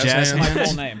 called. But Jazz Jazz hands. My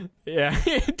full name. yeah,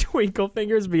 twinkle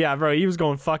fingers. But yeah, bro, he was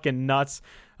going fucking nuts.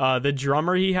 The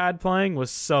drummer he had playing was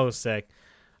so sick.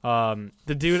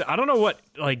 The dude, I don't know what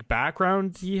like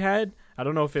background he had. I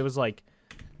don't know if it was like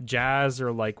jazz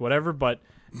or like whatever, but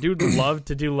dude loved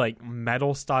to do like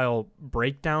metal style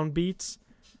breakdown beats,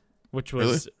 which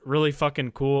was really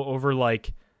fucking cool over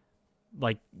like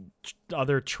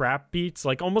other trap beats,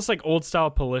 like almost like old style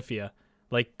Polyphia,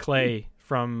 like Clay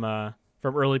from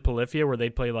early Polyphia, where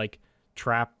they'd play like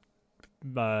trap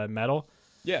metal.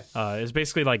 Yeah. It's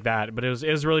basically like that, but it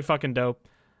was really fucking dope.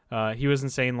 He was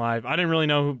insane live. I don't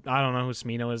know who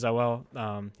Smino is that well.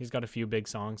 He's got a few big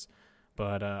songs,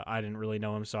 but I didn't really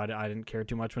know him, so I didn't care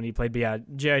too much when he played. But yeah,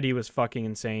 JID was fucking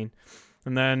insane.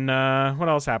 And then what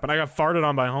else happened? I got farted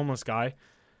on by a homeless guy.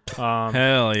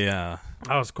 Hell yeah.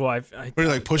 That was cool. Where he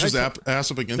like push his ass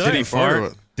up against Did it he and fart or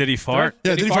fart? what? Did he fart?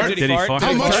 Yeah, did he fart? Did he fart?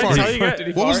 How much Did I fart? tell you guys- Did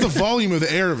he What was the fart? volume of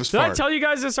the air of his Did fart? I tell you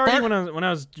guys this already Fart? when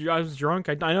I was drunk?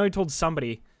 I know I told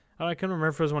somebody. I couldn't remember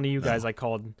if it was one of you guys I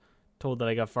told that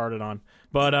I got farted on.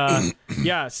 But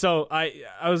yeah, so I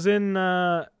was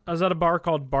at a bar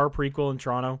called Bar Prequel in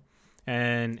Toronto,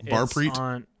 and Bar it's Preet?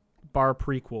 on Bar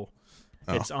Prequel.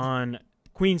 It's on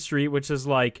Queen Street, which is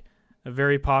like a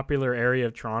very popular area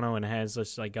of Toronto and has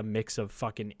just like a mix of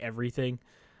fucking everything.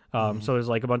 So there's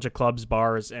like a bunch of clubs,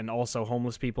 bars, and also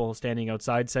homeless people standing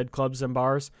outside said clubs and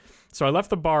bars. So I left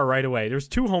the bar right away. There's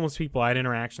 2 homeless people I had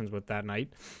interactions with that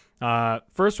night.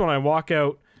 First one, I walk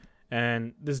out,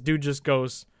 and this dude just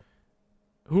goes,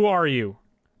 "Who are you?"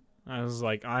 I was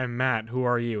like, "I'm Matt. Who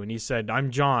are you?" And he said,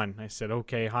 "I'm John." I said,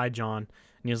 "Okay, hi, John."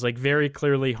 And he was like very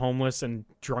clearly homeless and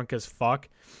drunk as fuck.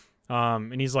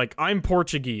 And he's like, "I'm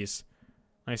Portuguese."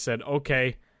 I said,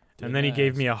 "Okay." And then he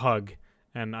gave me a hug.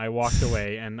 And I walked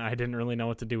away, and I didn't really know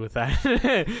what to do with that.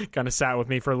 Kind of sat with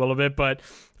me for a little bit, but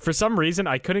for some reason,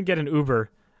 I couldn't get an Uber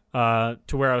to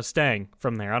where I was staying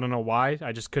from there. I don't know why.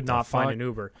 I just could not find an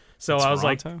Uber. So I was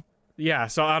like, Toronto? yeah,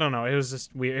 so I don't know. It was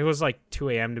just weird. It was like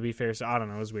 2 a.m. to be fair, so I don't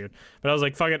know. It was weird. But I was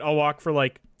like, fuck it. I'll walk for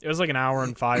like, it was like an hour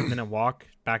and 5-minute walk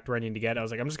back to where I need to get. I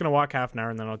was like, I'm just going to walk half an hour,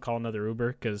 and then I'll call another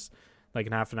Uber, because like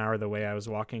in half an hour, the way I was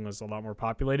walking was a lot more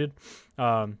populated.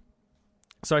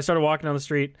 So I started walking down the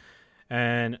street.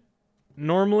 And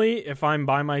normally, if I'm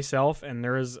by myself and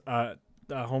there is a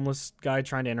homeless guy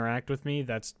trying to interact with me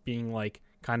that's being like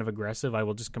kind of aggressive, I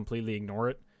will just completely ignore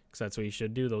it, because that's what you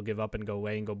should do. They'll give up and go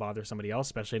away and go bother somebody else,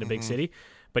 especially in a big city.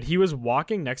 But he was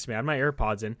walking next to me. I had my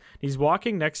AirPods in. He's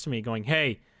walking next to me going,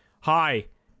 "Hey, hi,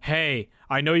 hey,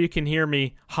 I know you can hear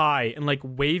me, hi," and like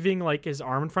waving like his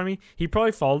arm in front of me. He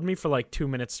probably followed me for like 2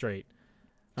 minutes straight.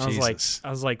 I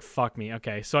was like, fuck me.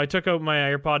 Okay. So I took out my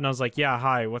AirPod and I was like, "Yeah,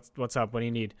 hi, what's up? What do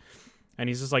you need?" And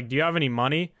he's just like, "Do you have any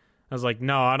money?" I was like,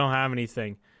 "No, I don't have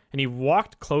anything." And he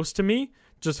walked close to me,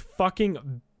 just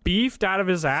fucking beefed out of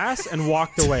his ass and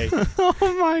walked away.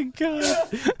 Oh my god.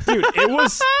 Dude, it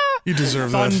was You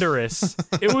deserve that. thunderous.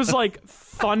 It was like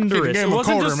thunderous. Give It him a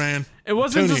wasn't quarter, just, man. It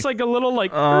wasn't Toonie. just like a little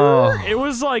like it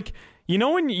was like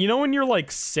when you're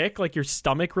like sick, like your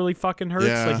stomach really fucking hurts,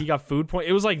 Yeah. like you got food point.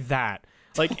 It was like that.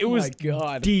 Like it was my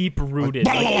God. deep rooted.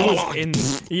 Like it was in.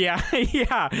 Yeah,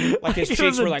 yeah. Like his it cheeks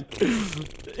was were a- like.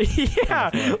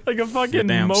 yeah, like a fucking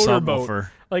Damn motorboat, subwoofer.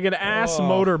 like an ass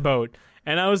motorboat.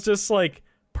 And I was just like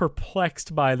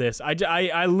perplexed by this.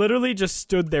 I literally just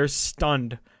stood there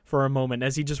stunned for a moment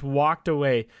as he just walked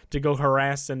away to go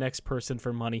harass the next person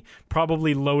for money,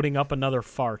 probably loading up another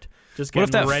fart. Just What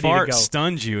if getting that ready fart to go.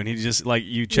 stunned you and he just like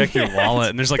you check your wallet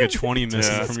and there's like a 20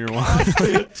 missing from your wallet?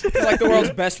 Like the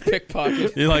world's best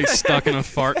pickpocket. You're like stuck in a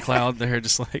fart cloud there,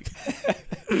 just like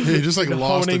You just like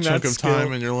lost a honing chunk that of skill.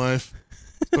 time in your life.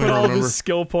 Put I all of remember. his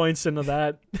skill points into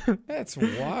that. That's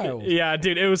wild. Yeah,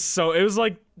 dude, it was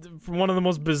like one of the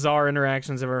most bizarre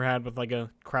interactions I've ever had with like a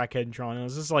crackhead in Toronto. It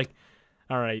was just like,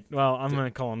 all right, well, I'm gonna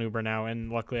call an Uber now,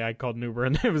 and luckily I called an Uber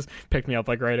and it was picked me up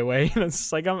like right away. And it's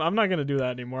just like I'm not gonna do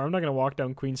that anymore. I'm not gonna walk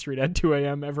down Queen Street at 2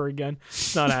 a.m. ever again.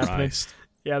 It's not happening. Christ.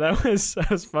 Yeah, that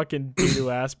was fucking doo-doo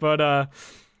ass. But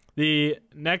the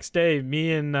next day,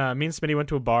 me and Smitty went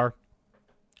to a bar.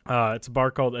 It's a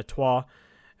bar called Etoile,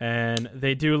 and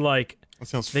they do like That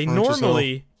sounds they French as hell.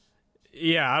 normally.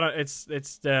 Yeah, I don't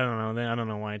know. I don't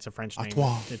know why it's a French name.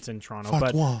 Etoile. It's in Toronto,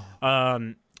 Fatwa.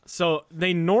 but so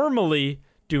they normally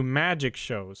do magic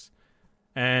shows,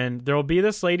 and there'll be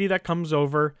this lady that comes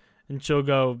over and she'll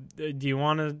go, "Do you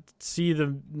want to see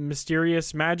the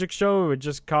mysterious magic show? It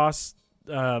just costs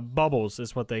bubbles,"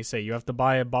 is what they say. You have to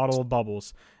buy a bottle of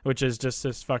bubbles, which is just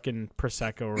this fucking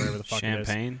prosecco or whatever the fuck it is.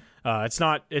 champagne. It's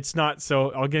not.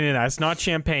 So I'll get into that. It's not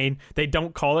champagne. They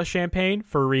don't call it champagne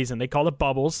for a reason. They call it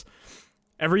bubbles.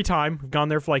 Every time we've gone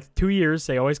there for like 2 years,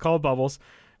 they always call it bubbles.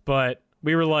 But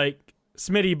we were like,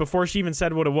 Smitty, before she even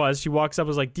said what it was, she walks up and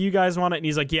was like, "Do you guys want it?" And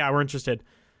he's like, "Yeah, we're interested."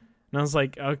 And I was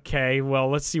like, "Okay, well,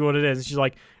 let's see what it is." And she's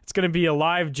like, "It's gonna be a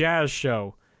live jazz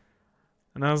show."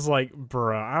 And I was like,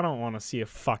 "Bruh, I don't want to see a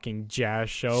fucking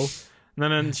jazz show."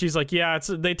 And then she's like, "Yeah,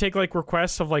 they take like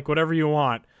requests of like whatever you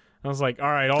want." I was like, "All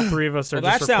right, all three of us are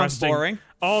Well, just that sounds requesting." boring.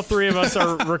 All three of us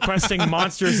are requesting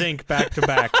Monsters Inc. back to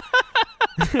back.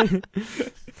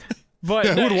 But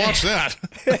Yeah, who would watch that?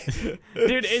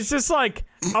 dude, it's just like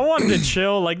I wanted to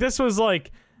chill. Like this was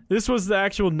the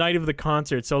actual night of the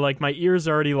concert, so like my ears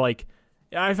already like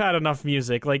I've had enough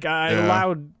music. Like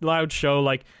Yeah. loud show.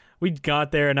 Like we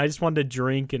got there and I just wanted to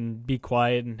drink and be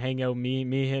quiet and hang out.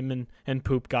 Me, him, and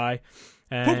Poop Guy.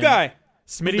 And Poop guy.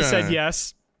 Smitty Poop said Guy.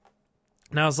 yes.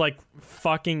 And I was like,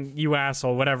 "Fucking you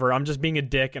asshole, whatever. I'm just being a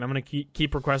dick, and I'm gonna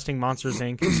keep requesting Monsters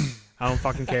Inc. I don't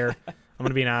fucking care. I'm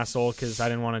gonna be an asshole because I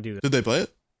didn't want to do this." Did they play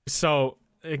it? So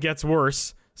it gets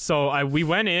worse. So we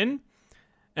went in,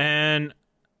 and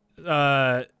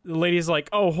the lady's like,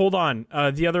 "Oh, hold on.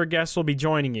 The other guests will be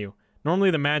joining you.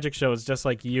 Normally the magic show is just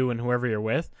like you and whoever you're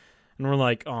with." And we're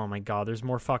like, "Oh my god, there's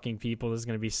more fucking people. This is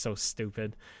gonna be so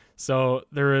stupid." So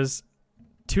there was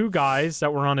 2 guys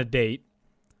that were on a date,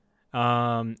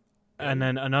 and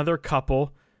then another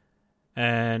couple,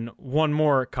 and one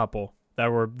more couple. That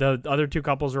were the other 2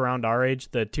 couples around our age.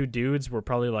 The 2 dudes were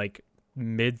probably like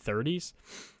mid-30s,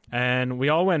 and we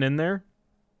all went in there,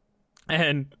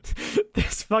 and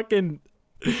this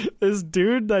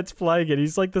dude that's playing it,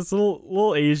 he's like this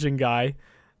little Asian guy,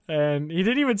 and he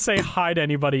didn't even say hi to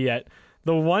anybody yet.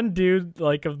 The one dude,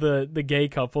 like of the gay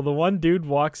couple, the one dude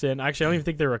walks in. Actually, I don't even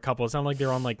think they were a couple. It sounded like they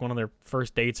were on like one of their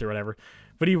first dates or whatever.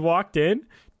 But he walked in,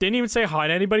 didn't even say hi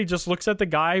to anybody, just looks at the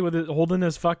guy with holding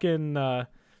his fucking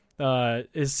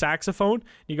his saxophone.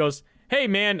 He goes, "Hey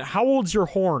man, how old's your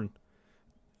horn?"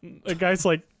 The guy's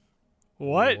like,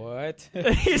 "What?" What?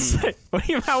 He's like, "What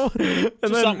do you how?" And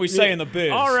Just something we say in the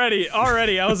biz. Already,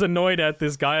 I was annoyed at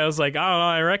this guy. I was like, I don't know.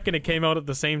 I reckon it came out at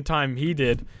the same time he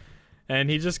did, and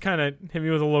he just kind of hit me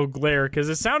with a low glare because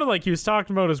it sounded like he was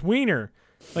talking about his wiener.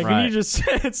 Like when Right. you just,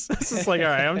 it's just like, all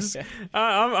right,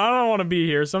 I don't want to be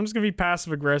here, so I'm just gonna be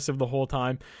passive aggressive the whole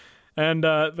time. And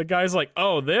the guy's like,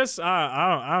 "Oh, this?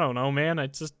 I don't know, man.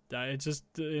 It's just an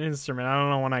instrument. I don't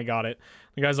know when I got it."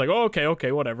 The guy's like, "Oh,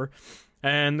 okay, whatever."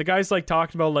 And the guy's like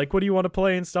talking about like, "What do you want to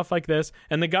play?" and stuff like this.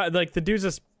 And the guy, like the dude's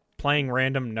just playing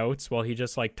random notes while he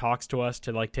just like talks to us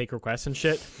to like take requests and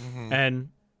shit. And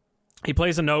he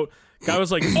plays a note. Guy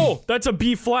was like, "Oh, that's a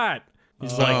B flat."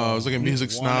 He's like, I was like a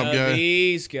music snob One of guy.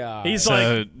 these guys. he's So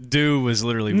like, Do was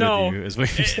literally No. with you, is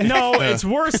what you're saying. no, it's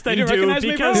worse than You didn't dude recognize me,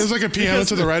 bro? because He was like a piano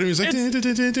to the right of me. He's like,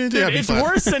 it's- yeah, B it's flat.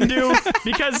 worse than do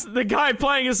because the guy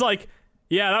playing is like,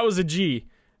 "Yeah, that was a G."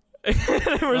 We're just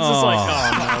like,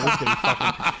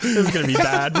 "Oh no, this is gonna be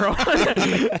bad, bro."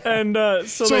 And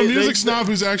so So a they, music they, snob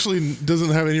who's actually doesn't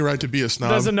have any right to be a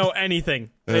snob. doesn't know anything.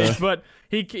 But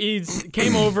he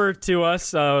came over to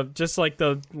us just like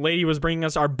the lady was bringing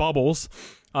us our bubbles,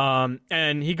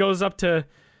 and he goes up to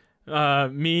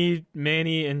me,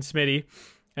 Manny, and Smitty,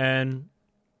 and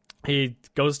he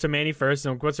goes to Manny first,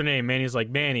 and what's her name? Manny's like,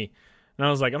 Manny. And I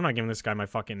was like, I'm not giving this guy my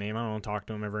fucking name. I don't want to talk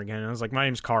to him ever again. And I was like, my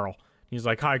name's Carl. He's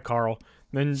like, hi, Carl.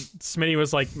 And then Smitty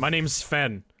was like, my name's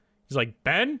Sven. He's like,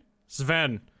 Ben?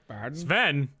 Sven.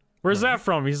 Sven? Where's that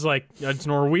from? He's like, it's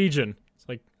Norwegian. It's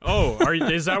like, oh,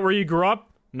 is that where you grew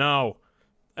up? No.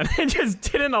 And I just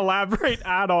didn't elaborate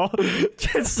at all.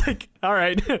 Just like, all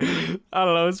right. I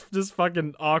don't know. It's just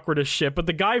fucking awkward as shit. But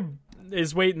the guy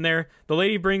is waiting there. The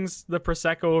lady brings the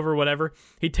Prosecco over, whatever.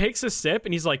 He takes a sip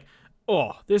and he's like,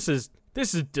 oh, this is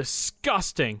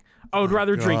disgusting. I would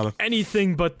rather drink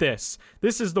anything but this.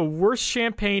 This is the worst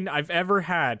champagne I've ever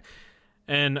had.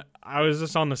 And I was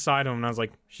just on the side of him and I was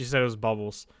like, she said it was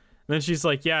bubbles. And then she's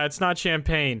like, yeah, it's not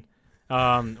champagne.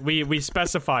 We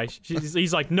specify.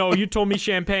 He's like, no, you told me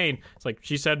champagne. It's like,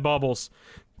 she said bubbles.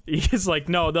 He's like,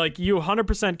 no, like, you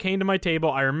 100% came to my table.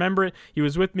 I remember it. He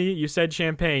was with me. You said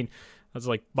champagne. I was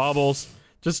like, bubbles.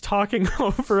 Just talking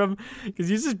over him because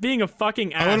he's just being a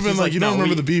fucking ass. I would have been like, you don't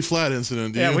remember the B flat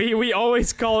incident, do you? Yeah, we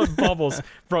always call it bubbles.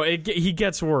 Bro, he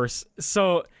gets worse.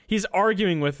 So he's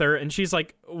arguing with her and she's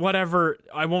like, whatever,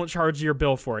 I won't charge your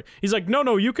bill for it. He's like,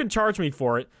 no, you can charge me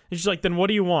for it. And she's like, then what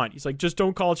do you want? He's like, just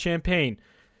don't call it champagne.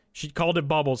 She called it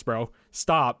bubbles, bro.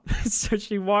 Stop. So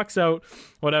she walks out,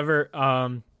 whatever.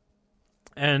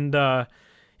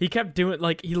 He kept doing,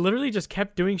 like, he literally just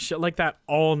kept doing shit like that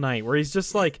all night, where he's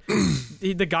just like,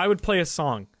 the guy would play a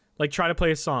song, like, try to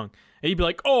play a song, and he'd be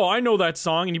like, oh, I know that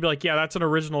song, and he'd be like, yeah, that's an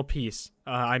original piece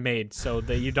I made, so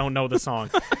that you don't know the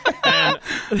song. And,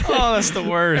 oh, that's the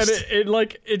worst.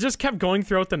 And it just kept going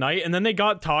throughout the night, and then they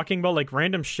got talking about, like,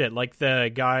 random shit, like,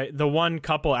 the one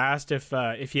couple asked if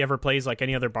he ever plays, like,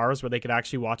 any other bars where they could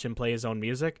actually watch him play his own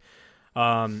music,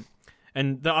 and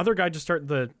the other guy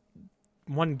the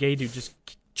one gay dude just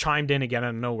chimed in again out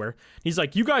of nowhere. He's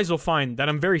like, you guys will find that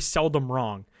I'm very seldom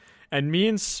wrong. And me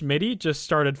and Smitty just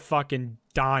started fucking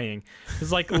dying.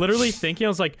 It's like literally thinking, I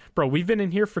was like, bro, we've been in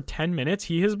here for 10 minutes.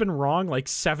 He has been wrong like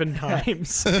 7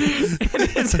 times. And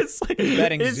it's just like,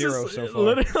 betting zero so far.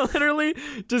 Literally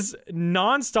just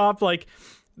nonstop. Like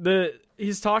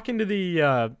he's talking to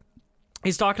the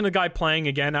guy playing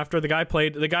again after the guy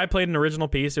played an original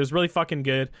piece. It was really fucking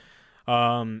good.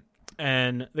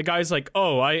 And the guy's like,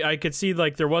 oh, I could see,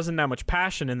 like, there wasn't that much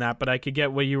passion in that, but I could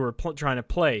get what you were trying to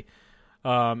play.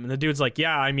 And the dude's like,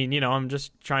 yeah, I mean, I'm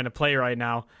just trying to play right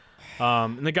now.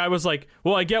 And the guy was like,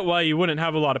 well, I get why you wouldn't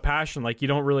have a lot of passion. Like, you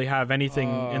don't really have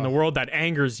anything in the world that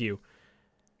angers you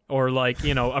or, like,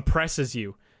 oppresses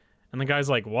you. And the guy's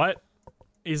like, what?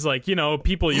 He's like,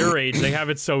 people your age, they have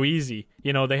it so easy.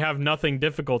 They have nothing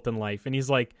difficult in life. And he's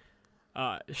like,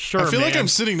 sure, I feel like man. I'm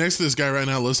sitting next to this guy right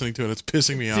now listening to it. It's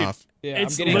pissing me off. Yeah,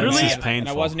 it's I'm getting literally mad, and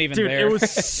I wasn't even there. It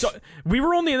was we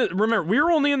were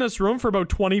only in this room for about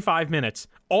 25 minutes.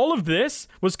 All of this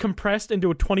was compressed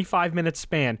into a 25-minute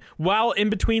span, while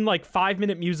in between like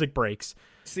 5-minute music breaks.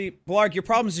 See, Blarg, your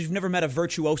problem is you've never met a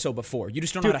virtuoso before. You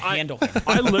just don't know how to handle him.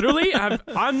 I literally have.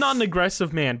 I'm not an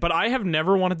aggressive man, but I have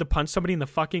never wanted to punch somebody in the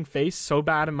fucking face so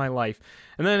bad in my life.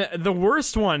 And then the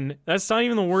worst one, that's not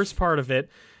even the worst part of it.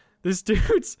 This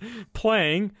dude's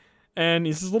playing, and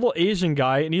he's this little Asian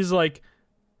guy, and he's like,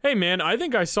 hey, man, I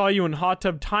think I saw you in Hot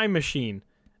Tub Time Machine.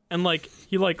 And, like,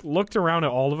 he, like, looked around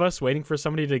at all of us, waiting for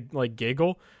somebody to, like,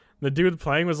 giggle. And the dude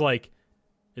playing was like,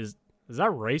 is that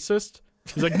racist?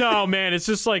 He's like, no, man, it's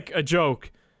just, like, a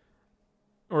joke.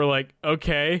 We're like,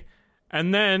 okay.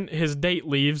 And then his date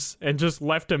leaves and just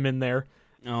left him in there.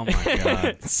 Oh, my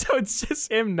God. So it's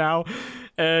just him now.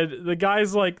 And the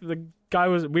guy's like,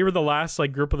 we were the last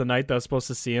like group of the night that was supposed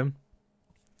to see him,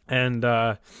 and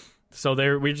so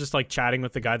we were just like chatting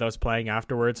with the guy that was playing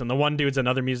afterwards, and the one dude's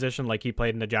another musician, like he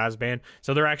played in a jazz band,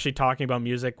 so they're actually talking about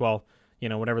music while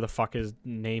whatever the fuck his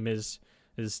name is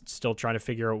still trying to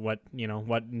figure out what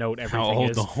note everything is. How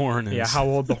old the horn is. Yeah, how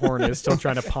old the horn is, still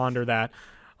trying to ponder that.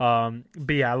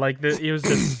 But yeah, like it was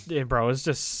just, bro, it was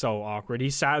just so awkward. He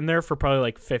sat in there for probably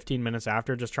like 15 minutes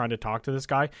after, just trying to talk to this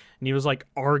guy, and he was like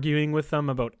arguing with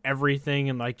them about everything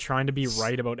and like trying to be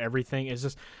right about everything. It's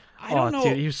just, I don't know.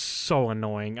 Dude, he was so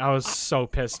annoying. I was so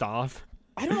pissed off.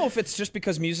 I don't know if it's just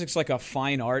because music's like a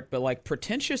fine art, but like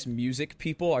pretentious music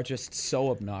people are just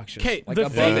so obnoxious. Okay, like the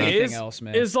above thing anything else,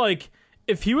 man. is like,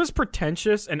 if he was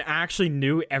pretentious and actually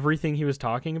knew everything he was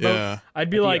talking about, I'd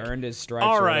be like, he earned his stripes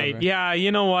all or right, whatever. yeah,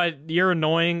 you know what? You're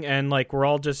annoying, and like we're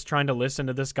all just trying to listen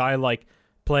to this guy like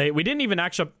play. We didn't even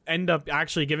actually end up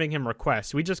actually giving him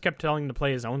requests. We just kept telling him to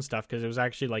play his own stuff because it was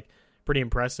actually like pretty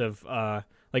impressive. Like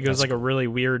it was like a really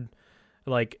weird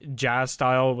like jazz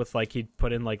style with like he'd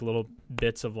put in like little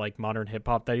bits of like modern hip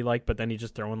hop that he liked, but then he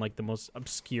just throw in like the most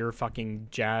obscure fucking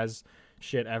jazz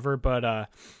shit ever. But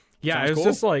yeah, Sounds it was cool.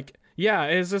 just like Yeah,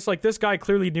 it's just like this guy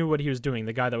clearly knew what he was doing,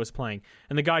 the guy that was playing.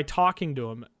 And the guy talking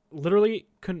to him literally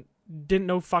didn't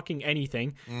know fucking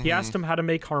anything. He asked him how to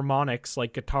make harmonics,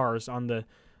 like guitars, on the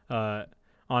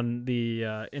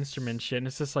instrument shit. And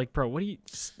it's just like, bro, what do you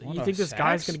think this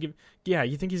guy's going to give? Yeah,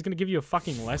 you think he's going to give you a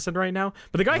fucking lesson right now?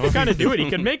 But the guy could kind of do it. He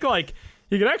could make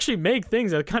he could actually make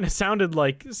things that kind of sounded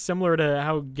like similar to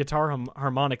how guitar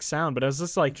harmonics sound. But I was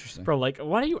just like, bro, like,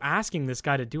 what are you asking this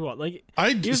guy to do? Like,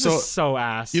 he's just so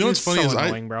ass. You know what's funny is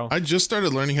annoying, bro. I just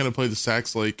started learning how to play the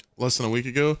sax like less than a week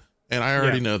ago, and I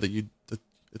already know that you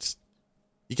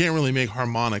can't really make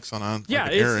harmonics on an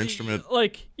air instrument.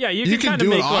 Like, yeah, you can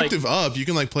do an octave up. You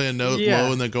can like play a note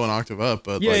low and then go an octave up.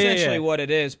 But essentially what it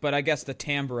is. But I guess the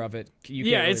timbre of it, you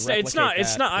can't really replicate that.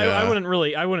 It's not.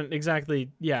 I wouldn't exactly.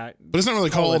 Yeah, but it's not really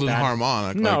called a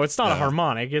harmonic. No, it's not a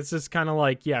harmonic. It's just kind of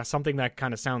like something that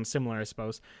kind of sounds similar, I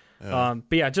suppose. Yeah.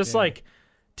 But yeah, just like,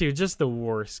 dude, just the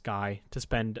worst guy to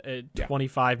spend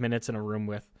 25 minutes in a room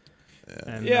with.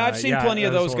 And, I've seen plenty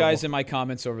of those horrible. guys in my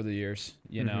comments over the years.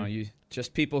 You know,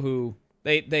 just people who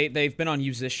they've been on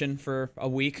Musician for a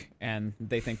week and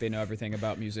they think they know everything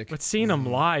about music. But seeing them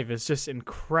live is just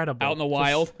incredible. Out in the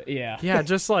wild, yeah,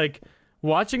 just like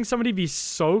watching somebody be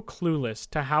so clueless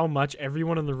to how much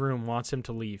everyone in the room wants him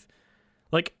to leave.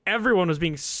 Like everyone was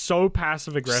being so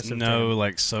passive aggressive. No,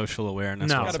 like social awareness.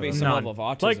 No, got to be some level of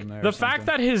autism like there. The fact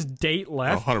that his date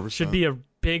left 100%. should be a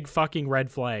big fucking red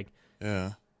flag.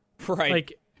 Yeah. Right.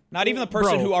 Like, not even the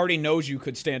person bro, who already knows you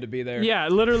could stand to be there. Yeah,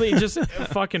 literally just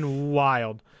fucking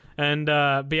wild. And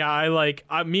but yeah,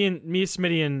 me,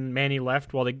 Smitty, and Manny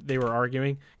left while they were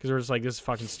arguing because we were just like, this is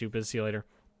fucking stupid. See you later.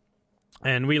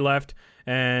 And we left,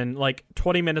 and like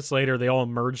 20 minutes later, they all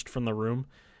emerged from the room.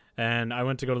 And I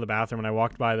went to go to the bathroom, and I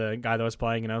walked by the guy that was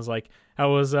playing, and I was like,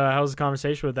 how was the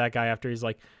conversation with that guy after? He's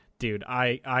like, dude,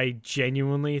 I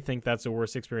genuinely think that's the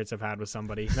worst experience I've had with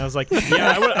somebody. And I was like,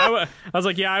 yeah,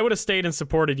 I would have stayed and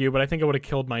supported you, but I think I would have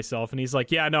killed myself. And he's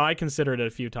like, yeah, no, I considered it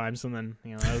a few times, and then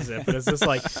that was it. But it's just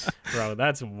like, bro,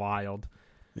 that's wild.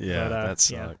 Yeah, but, that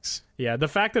sucks. Yeah, the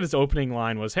fact that his opening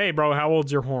line was, "Hey, bro, how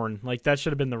old's your horn?" Like that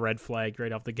should have been the red flag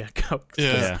right off the get go.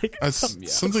 Yeah,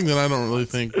 that's something that I don't really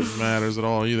think matters at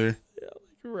all either.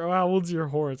 Bro, how old's your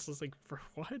horn? It's just like, bro,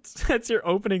 what? That's your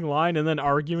opening line, and then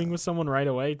arguing with someone right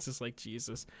away. It's just like,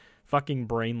 Jesus, fucking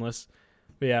brainless.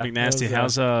 But yeah, McNasty,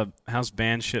 how's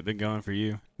band shit been going for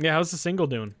you? Yeah, how's the single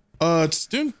doing? It's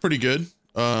doing pretty good.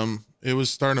 It was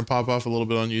starting to pop off a little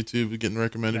bit on YouTube, getting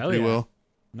recommended pretty well.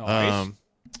 Nice.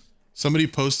 Somebody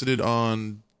posted it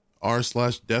on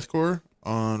r/deathcore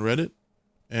on Reddit,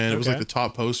 and it was like the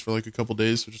top post for like a couple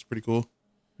days, which is pretty cool.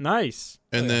 Nice.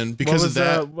 And then because of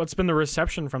that, what's been the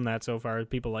reception from that so far?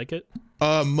 People like it?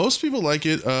 Most people like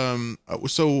it.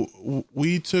 So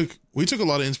we took a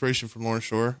lot of inspiration from Lawrence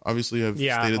Shore. Obviously, I've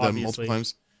stated that multiple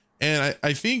times, and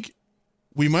I think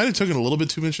we might have taken a little bit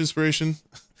too much inspiration.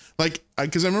 Like,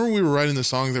 because I remember we were writing the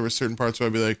song, there were certain parts where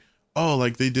I'd be like, oh,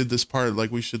 like they did this part,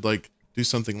 like we should like do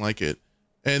something like it.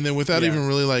 And then without even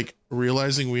really like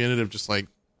realizing, we ended up just like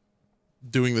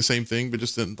doing the same thing, but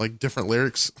just in like different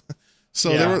lyrics.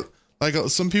 So there were like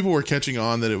some people were catching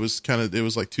on that it was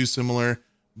like too similar,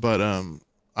 but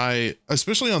I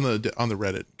especially on the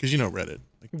Reddit, because Reddit.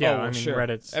 Like, I mean sure.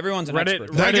 Reddit's everyone's an Reddit.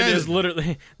 expert. Reddit is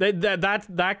literally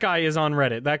that guy is on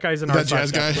Reddit. That guy's an that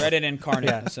jazz guy. Reddit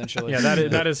incarnate, essentially. Yeah,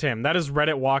 that is him. That is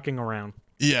Reddit walking around.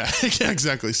 Yeah,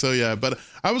 exactly. So yeah, but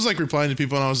I was like replying to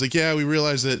people, and I was like, yeah, we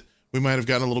realized that we might have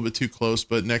gotten a little bit too close,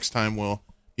 but next time we'll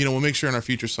make sure in our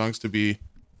future songs to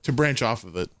branch off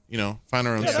of it, find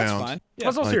our own sound. That's fine. Yeah.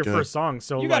 That's also your first song,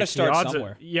 so you got to start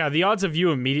somewhere. The odds of you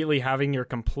immediately having your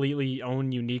completely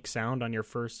own unique sound on your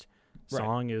first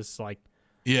song is like,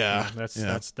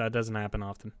 that doesn't happen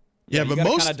often. Yeah, but you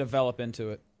most kind of develop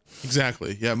into it.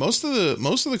 Exactly. Yeah, most of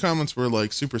the comments were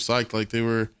like super psyched. Like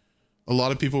a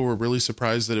lot of people were really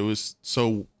surprised that it was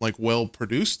so like well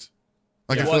produced.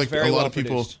 Like I feel like a lot of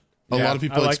people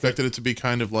expected it to be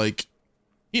kind of like,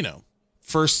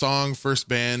 first song, first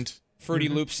band, Fruity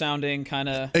Loop sounding kind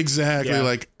of. Exactly,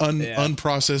 like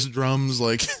unprocessed drums,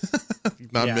 like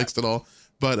not mixed at all.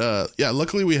 But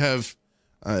luckily we have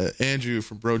Andrew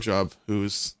from Bro Job,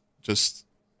 who's just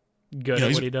good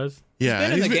at what he does. Yeah, he's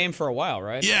been in the game for a while,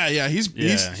 right? Yeah,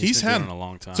 he's had been a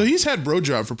long time. So he's had Bro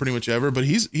Job for pretty much ever, but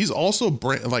he's also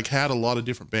had a lot of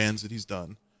different bands that he's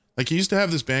done. Like he used to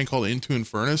have this band called Into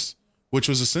Infernus, which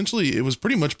was essentially, it was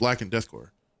pretty much black and deathcore,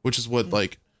 which is what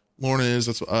like Lorna is.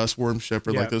 That's what us, Worm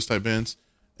Shepherd, like those type bands.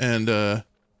 And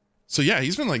so yeah,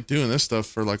 he's been like doing this stuff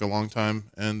for like a long time,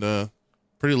 and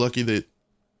pretty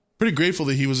grateful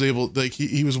that he was able, like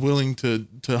he was willing to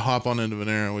hop on into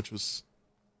Venera, which was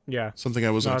Yeah. Something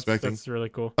I wasn't expecting. That's really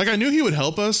cool. Like I knew he would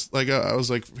help us. Like I was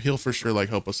like, he'll for sure like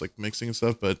help us like mixing and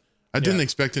stuff. But I didn't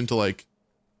expect him to like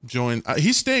join.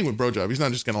 He's staying with Bro Job. He's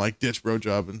not just gonna like ditch Bro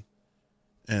Job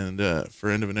and for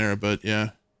End of an Era. But yeah,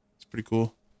 it's pretty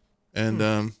cool. And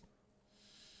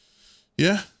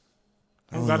yeah.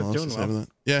 I'm glad it's doing well.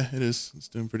 Yeah, it is. It's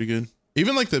doing pretty good.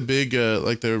 Even like the big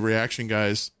like the reaction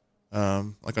guys,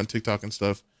 like on TikTok and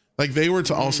stuff. Like they were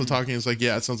also talking. It's like,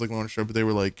 yeah, it sounds like Lawrence Shore, but they're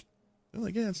like,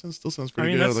 yeah, it still sounds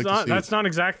pretty good. That's not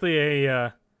exactly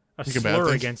a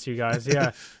slur against you guys.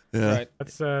 Yeah. Yeah. Right.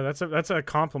 That's a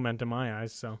compliment in my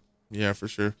eyes. So. Yeah, for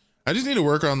sure. I just need to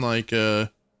work on like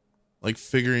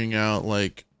figuring out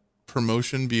like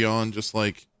promotion beyond just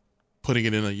like putting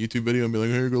it in a YouTube video and be like,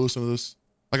 hey, go listen to this.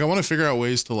 Like I want to figure out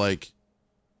ways to like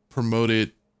promote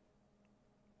it,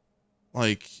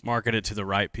 like market it to the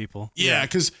right people. Yeah,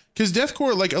 because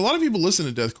deathcore, like a lot of people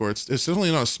listen to deathcore. It's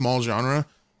definitely not a small genre,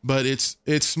 but it's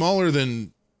smaller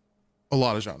than a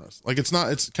lot of genres. Like it's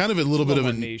kind of a little bit of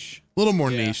a niche, little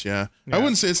more niche. Yeah. I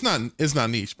wouldn't say it's not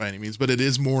niche by any means, but it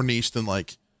is more niche than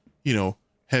like,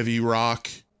 heavy rock,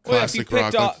 classic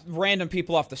rock. If you picked random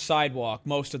people off the sidewalk,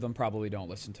 most of them probably don't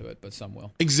listen to it, but some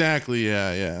will. Exactly.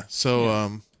 Yeah.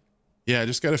 So, I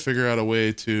just got to figure out a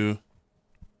way to,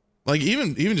 like,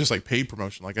 even just like paid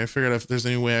promotion. Like, I figured out if there's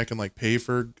any way I can like pay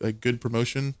for like good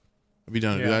promotion, I'd be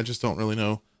down to do that. I just don't really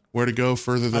know where to go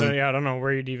further than. I don't know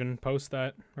where you'd even post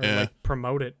that or like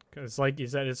promote it, because like you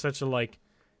said, it's such a like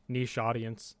niche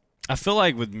audience. I feel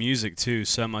like with music too,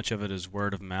 so much of it is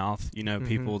word of mouth.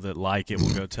 People that like it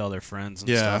will go tell their friends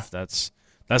and stuff. That's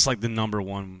like the number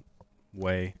one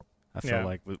way. I feel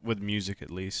like with music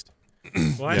at least.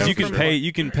 Well,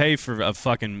 you can pay for a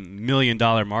fucking $1 million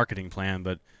marketing plan,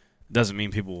 but it doesn't mean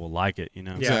people will like it.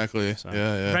 Exactly. So.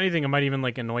 Yeah. If anything, it might even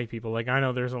like annoy people. Like I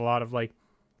know there's a lot of like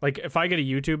if I get a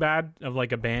YouTube ad of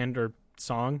like a band or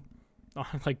song,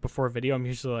 like before a video, I'm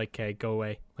usually like, okay, go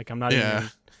away. Like I'm not even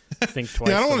think twice.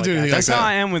 I don't want to do anything. That's how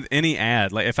I am with any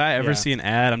ad. Like if I ever see an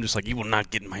ad, I'm just like, you will not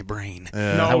get in my brain.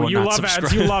 No, you love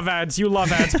ads. You love ads. You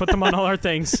love ads. Put them on all our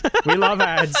things. We love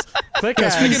ads. Click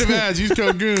ads. Speaking of ads, use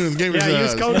code Goons.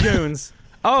 Use code Goons.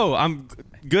 Oh,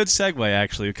 good segue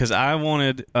actually, because I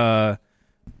wanted to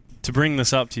bring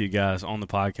this up to you guys on the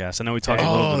podcast. I know we talked a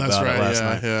little bit about it last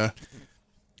night. Yeah.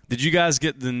 Did you guys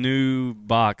get the new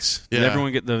box? Did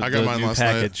everyone get the new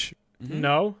package? Mm-hmm.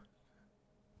 No.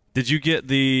 Did you get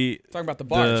the talking about the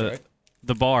bars, right?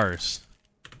 The bars.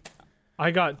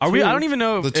 I got. I don't even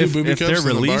know if they're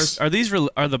released. Are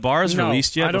the bars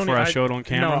released yet? Before I show it on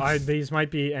camera. No, these might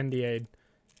be NDA'd.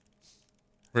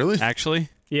 Really? Actually?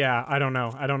 Yeah, I don't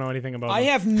know. I don't know anything about. I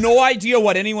have no idea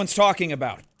what anyone's talking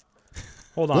about.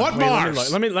 Hold on. What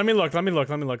bars? Let me look.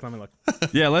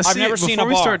 Yeah, let's see. Never seen a before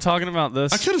we bar. start talking about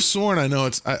this, I could have sworn I know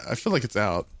it's. I feel like it's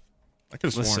out. I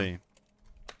could have sworn.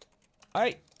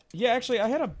 Let's see. Actually, I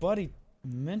had a buddy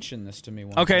mention this to me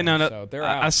once. Okay, no, so they're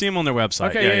out. I see them on their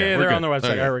website. Okay, yeah, they're on their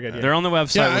website. Okay. We're good. Yeah. They're on the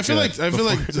website. Yeah, I feel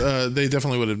like they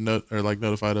definitely would have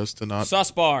notified us to not. Sus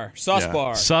bar.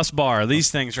 Sus bar.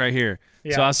 These things right here.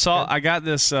 Yeah. So I got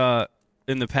this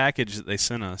in the package that they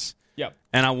sent us. Yep.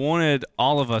 And I wanted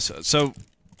all of us. So,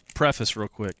 preface real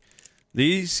quick.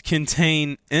 These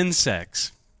contain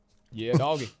insects. Yeah,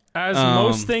 doggy. As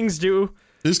most things do.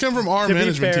 These come from our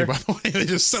management team, by the way. They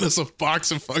just sent us a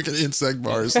box of fucking insect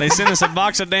bars. They sent us a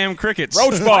box of damn crickets.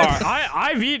 Roach bar.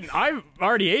 I've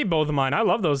already ate both of mine. I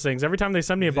love those things. Every time they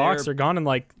send me a box, they're gone in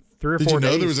like 3 or 4 days. Did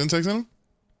you know there was insects in them?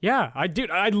 Yeah, I do.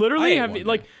 I literally have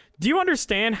like. Do you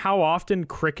understand how often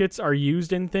crickets are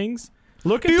used in things?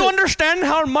 Do you understand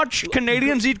how much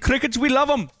Canadians eat crickets? We love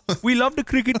them. We love the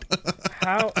cricket.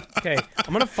 Okay,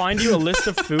 I'm gonna find you a list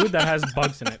of food that has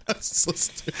bugs in it.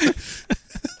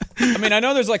 I mean, I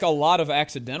know there's like a lot of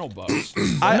accidental bugs.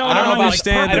 I don't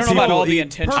understand. I don't know about all the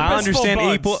intentional. I understand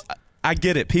people. I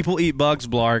get it. People eat bugs,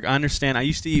 Blarg. I understand. I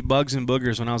used to eat bugs and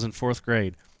boogers when I was in 4th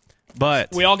grade.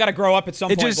 But we all got to grow up at some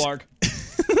point, Blarg.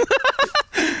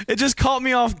 It just caught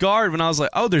me off guard when I was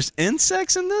like, "Oh, there's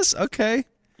insects in this? Okay."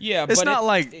 Yeah, it's not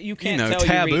like you can't tell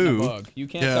taboo. You're eating a bug. You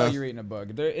can't tell you're eating a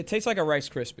bug. It tastes like a Rice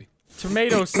Krispie.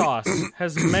 Tomato sauce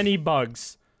has many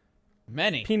bugs.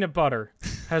 Many. Peanut butter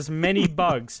has many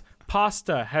bugs.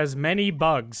 Pasta has many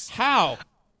bugs. How?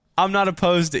 I'm not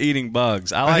opposed to eating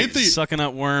bugs. I like sucking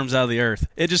up worms out of the earth.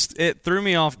 It threw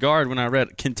me off guard when I read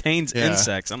it contains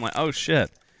insects. I'm like, oh shit.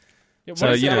 Yeah,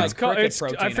 so it's called.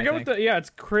 I forget what the. Yeah,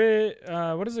 it's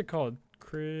what is it called?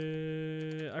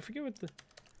 I forget what the.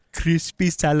 Crispy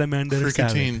salamander.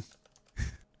 Cricketine.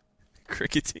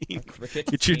 Cricketine.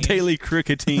 It's your daily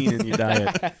cricketine in your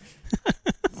diet.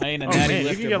 I ain't a natty man, you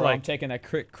lifter, can get, bro. like, I'm taking that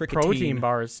cricket Protein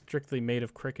bars strictly made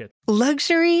of cricket.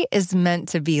 Luxury is meant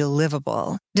to be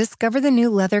livable. Discover the new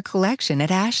leather collection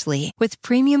at Ashley with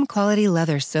premium quality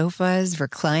leather sofas,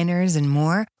 recliners, and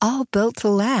more, all built to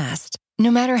last. No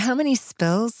matter how many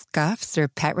spills, scuffs, or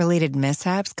pet-related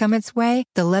mishaps come its way,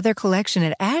 the leather collection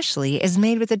at Ashley is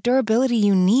made with the durability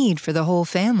you need for the whole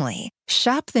family.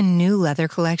 Shop the new leather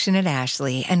collection at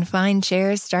Ashley and find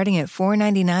chairs starting at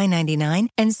 $499.99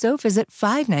 and sofas at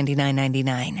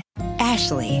 $599.99.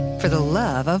 Ashley, for the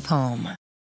love of home.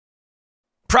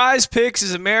 Prize Picks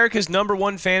is America's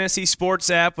 #1 fantasy sports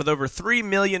app with over 3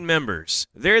 million members.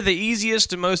 They're the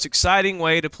easiest and most exciting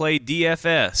way to play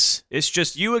DFS. It's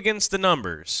just you against the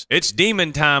numbers. It's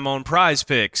demon time on Prize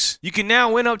Picks. You can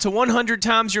now win up to 100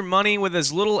 times your money with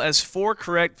as little as 4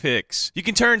 correct picks. You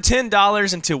can turn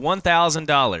 $10 into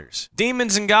 $1,000.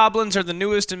 Demons and Goblins are the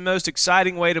newest and most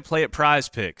exciting way to play at Prize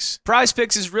Picks. Prize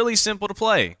Picks is really simple to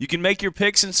play. You can make your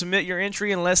picks and submit your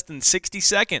entry in less than 60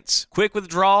 seconds. Quick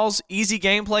withdrawals, easy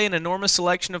gameplay, and enormous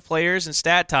selection of players and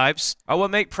stat types are what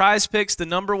make Prize Picks the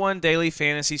 #1 daily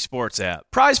fantasy sports app.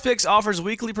 Prize Picks offers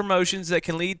weekly promotions that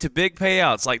can lead to big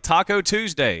payouts like Taco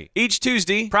Tuesday. Each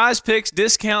Tuesday, Prize Picks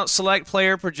discounts select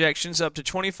player projections up to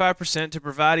 25% to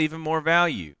provide even more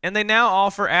value. And they now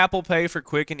offer Apple Pay for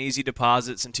quick and easy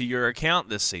deposits into your account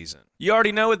this season. You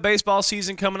already know with baseball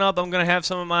season coming up, I'm going to have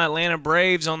some of my Atlanta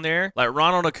Braves on there, like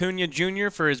Ronald Acuna Jr.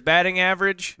 for his batting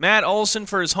average, Matt Olson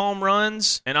for his home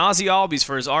runs, and Ozzy Albies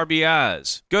for his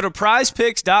RBIs. Go to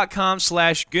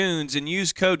prizepicks.com/goons and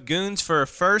use code GOONS for a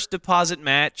first deposit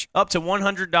match up to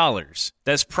 $100.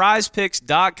 That's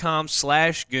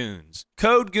prizepicks.com/goons.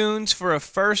 Code GOONS for a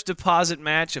first deposit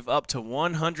match of up to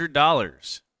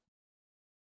 $100.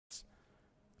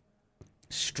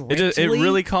 It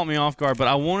really caught me off guard, but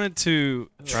I wanted to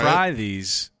try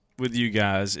these with you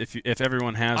guys if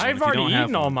everyone has one. I've already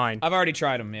eaten all mine. I've already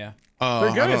tried them, yeah.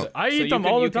 They're good. I eat them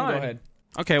all the time. Go ahead.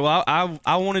 Okay, well,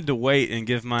 I wanted to wait and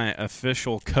give my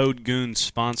official Code Goons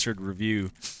sponsored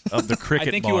review of the cricket bar.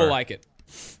 I think you will like it.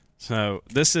 So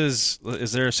this is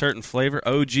there a certain flavor?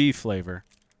 OG flavor.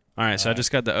 All right, so I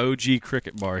just got the OG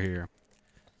cricket bar here.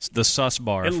 It's the sus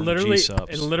bar from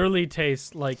G-Subs. It literally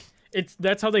tastes like...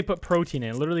 That's how they put protein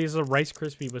in. It literally is a Rice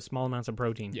Krispie with small amounts of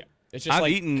protein. Yeah. It's just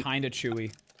kind of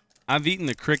chewy. I've eaten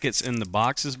the crickets in the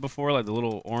boxes before, like the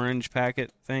little orange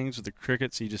packet things with the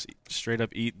crickets. You just straight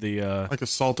up eat the like a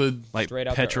salted, like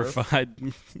petrified.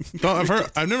 No,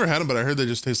 I've never had them, but I heard they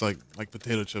just taste like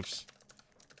potato chips.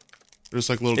 They're just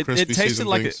like little crispy seasoned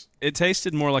things. It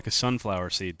tasted more like a sunflower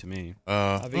seed to me.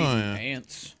 I've eaten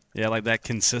ants. Yeah, like that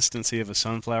consistency of a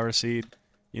sunflower seed,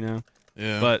 you know.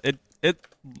 Yeah. But it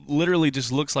literally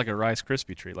just looks like a Rice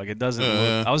Krispie treat. Like it doesn't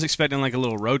look... I was expecting like a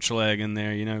little roach leg in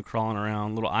there, you know, crawling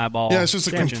around, little eyeball. Yeah, it's just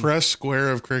a compressed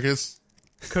square of crickets.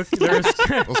 There's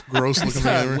gross looking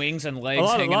flavor. Wings and legs. A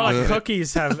lot off of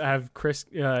cookies have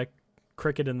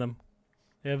cricket in them.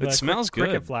 They have, it smells good.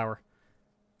 Cricket flour.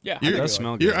 Yeah, it does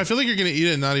smell good. I feel like you're gonna eat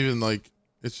it and not even like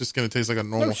it's just gonna taste like a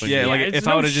normal thing. Yeah, like if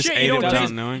I would have just ate it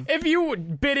without knowing. If you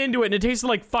bit into it and it tasted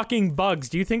like fucking bugs,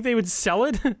 do you think they would sell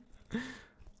it?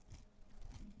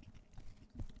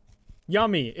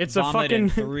 Yummy. It's a fucking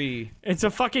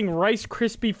Rice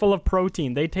Krispie full of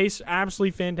protein. They taste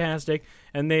absolutely fantastic,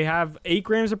 and they have 8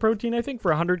 grams of protein, I think,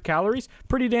 for 100 calories.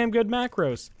 Pretty damn good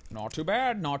macros. Not too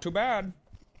bad. Not too bad.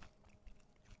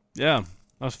 Yeah,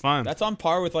 that's fine. That's on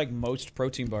par with like most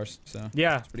protein bars. So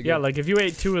yeah, it's pretty good. yeah. Like if you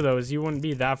ate 2 of those, you wouldn't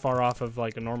be that far off of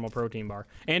like a normal protein bar,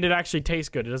 and it actually tastes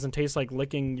good. It doesn't taste like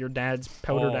licking your dad's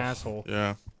powdered asshole.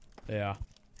 Yeah. Yeah.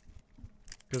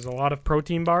 Because a lot of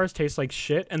protein bars taste like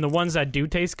shit, and the ones that do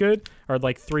taste good are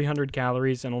like 300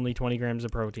 calories and only 20 grams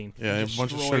of protein. Yeah, a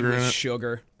bunch of sugar in it.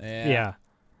 Sugar. Yeah.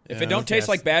 If it don't taste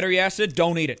like battery acid,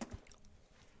 don't eat it.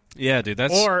 Yeah, dude,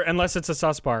 that's... Or unless it's a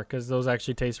sus bar, because those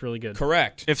actually taste really good.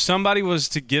 Correct. If somebody was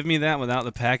to give me that without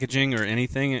the packaging or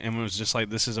anything, and was just like,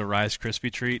 this is a Rice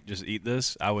Krispie treat, just eat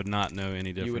this, I would not know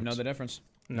any difference. You would know the difference.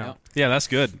 No. Yeah, that's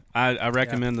good. I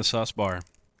recommend the sus bar.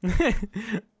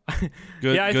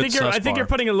 Good, yeah, I think you're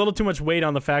putting a little too much weight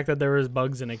on the fact that there is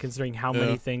bugs in it, considering how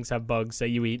many things have bugs that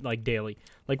you eat like daily.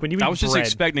 Like when you eat I was just bread,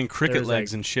 expecting cricket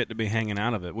legs and shit to be hanging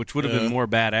out of it, which would have been more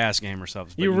badass gamer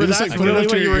subs. You were just like put it up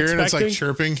to your ear and it's like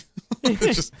chirping. It's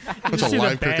just a bunch of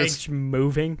live crickets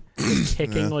moving,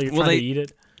 kicking while you're trying to eat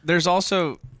it. There's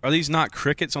also, are these not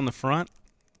crickets on the front?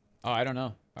 Oh, I don't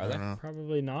know. Are they?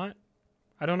 Probably not.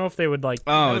 I don't know if they would like.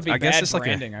 Oh, would be I guess bad it's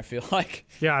branding, like I feel like.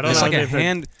 Yeah, I don't know. It's like a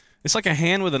hand. It's like a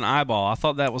hand with an eyeball. I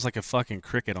thought that was like a fucking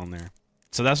cricket on there.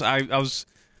 So that's I was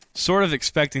sort of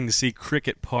expecting to see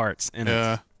cricket parts in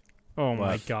it. Oh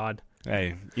my god.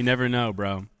 Hey, you never know,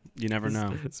 bro. You never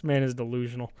know. This man is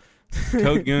delusional.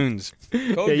 Code Goons.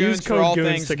 Use Code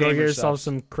Goons to go get yourself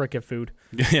some cricket food.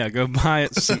 Yeah, go buy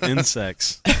some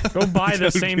insects. Go buy the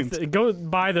same. Go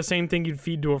buy the same thing you'd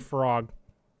feed to a frog.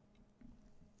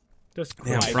 Just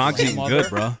damn, frogs eating good,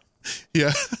 bro.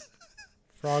 Yeah.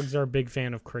 Frogs are a big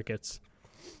fan of crickets.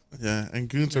 Yeah, and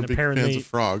goons are big fans of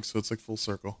frogs, so it's like full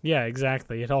circle. Yeah,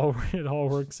 exactly. It all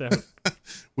works out.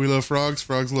 We love frogs.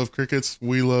 Frogs love crickets.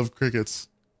 We love crickets.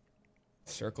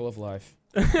 Circle of life.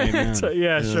 Amen.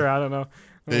 Yeah, sure. I don't know.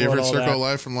 Hey, you ever heard Circle of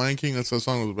Life from Lion King? That's what the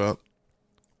song was about.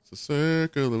 It's a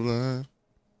circle of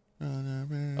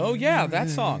life. Oh, yeah, that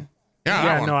song.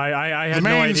 Yeah, no, I had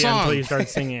no idea until you started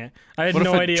singing it. I had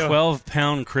no idea.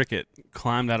 12-pound cricket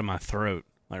climbed out of my throat,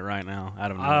 like right now,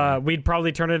 out of nowhere. We'd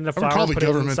probably turn it into flour, put it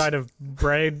inside of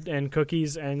bread and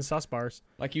cookies and sus bars.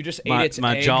 Like you just ate its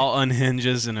my egg. jaw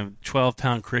unhinges and a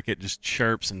 12-pound cricket just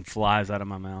chirps and flies out of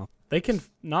my mouth. They can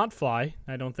not fly,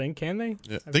 I don't think, can they?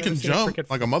 Yeah, they can jump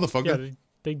like a motherfucker. Yeah,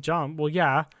 they jump. Well,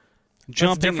 yeah.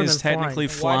 Jumping is technically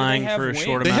flying for a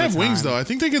short amount of time. They have wings, though. I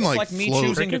think they can, like me float.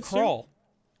 choosing to crawl.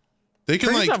 They can,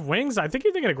 Crickets like... have wings? I think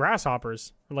you're thinking of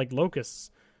grasshoppers, or like locusts.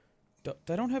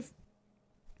 They don't have...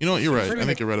 You know what? You're right. I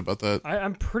think you're right about that.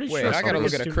 I'm pretty sure. Wait, I gotta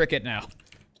look at a cricket now.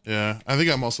 Yeah, I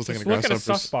think I'm also thinking of look grasshoppers.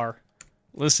 Look at a sus bar.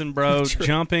 Listen, bro,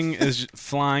 jumping is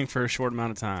flying for a short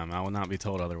amount of time. I will not be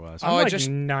told otherwise. I'm like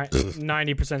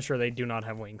 90% sure they do not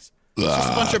have wings. It's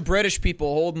just a bunch of British people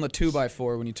holding the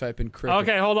 2x4 when you type in cricket.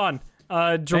 Okay, hold on.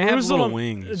 They have little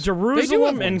wings.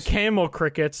 Jerusalem and camel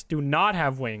crickets do not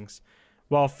have wings,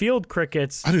 while field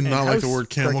crickets I do not like the word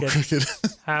camel cricket.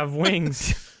 have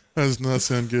wings. That does not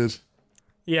sound good.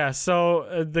 Yeah,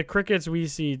 so the crickets we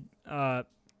see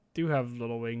do have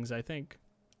little wings, I think.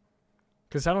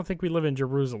 Because I don't think we live in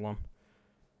Jerusalem.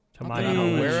 To my knowledge.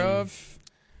 I'm aware of.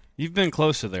 You've been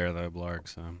closer there, though, Blarg,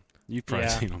 so you've probably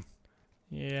seen them.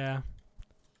 Yeah.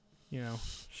 You know,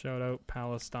 shout out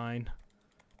Palestine.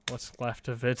 What's left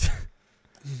of it.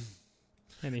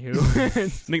 Anywho.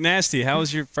 McNasty, how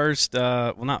was your first,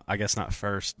 I guess not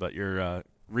first, but your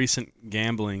recent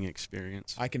gambling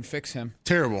experience? I can fix him.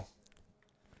 Terrible.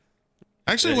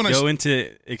 Actually, when go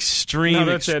into extreme,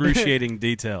 excruciating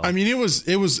detail. I mean, it was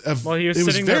he was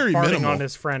sitting there farting minimal. on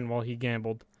his friend while he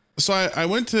gambled. So I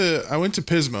went to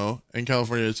Pismo in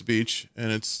California. It's a beach,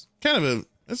 and it's kind of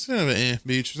an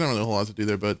beach. There's not really a whole lot to do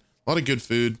there, but a lot of good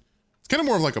food. It's kind of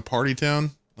more of like a party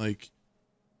town, like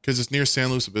because it's near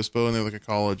San Luis Obispo, and they have like a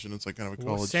college, and it's like kind of a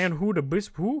college. San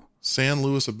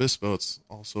Luis Obispo. It's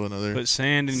also another. Put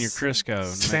sand in your Crisco.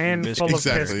 Sand full of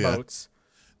piss boats.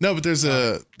 No, but there's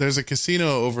a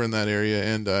casino over in that area,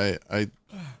 and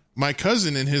my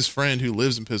cousin and his friend who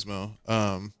lives in Pismo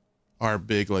are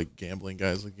big like gambling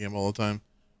guys, like gamble all the time.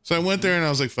 So I went there and I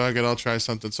was like, fuck it, I'll try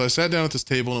something. So I sat down at this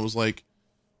table and it was like,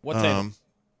 what table?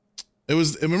 It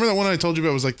was, remember that one I told you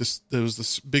about? It was like this. There was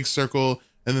this big circle,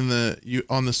 and then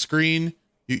on the screen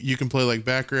you can play like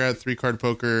baccarat, 3-card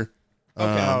poker.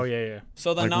 Okay. Yeah.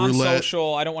 So the like non-social,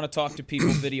 roulette. I don't want to talk to people,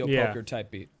 video poker type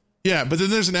beat. Yeah, but then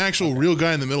there's an actual real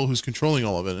guy in the middle who's controlling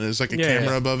all of it, and there's like a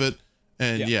camera above it,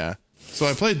 and So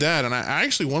I played that, and I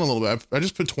actually won a little bit. I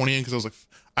just put 20 in because I was like,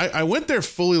 I went there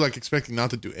fully like expecting not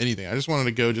to do anything. I just wanted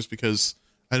to go just because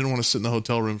I didn't want to sit in the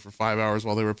hotel room for 5 hours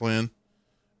while they were playing,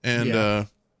 and and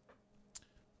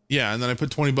then I put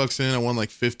 $20 in. I won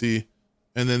like 50,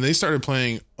 and then they started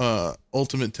playing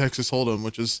Ultimate Texas Hold'em,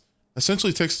 which is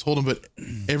essentially Texas Hold'em, but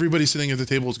everybody sitting at the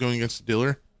table is going against the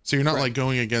dealer. So you're not like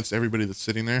going against everybody that's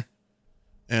sitting there.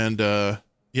 And I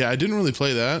didn't really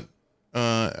play that.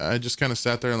 I just kind of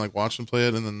sat there and like watched them play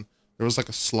it. And then there was like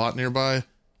a slot nearby.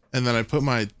 And then I put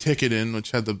my ticket in, which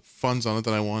had the funds on it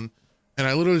that I won. And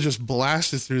I literally just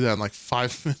blasted through that in like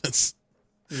 5 minutes.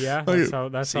 Yeah,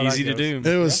 that's how easy to do.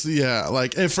 It was,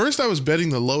 like at first I was betting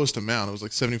the lowest amount. It was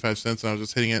like 75 cents and I was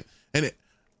just hitting it. And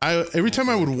every time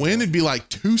I would win, it'd be like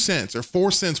 2 cents or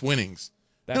 4 cents winnings.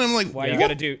 That's and I'm like, why you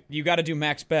got to do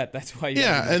max bet. That's why.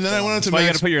 And then I went to max. You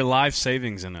got to put your life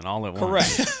savings in it all at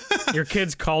once. Correct. Your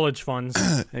kids' college funds.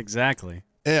 Exactly.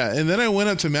 Yeah, and then I went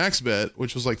up to max bet,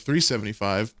 which was like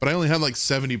 $3.75, but I only had like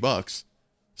 $70,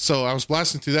 so I was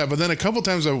blasting through that. But then a couple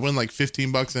times I would win like $15,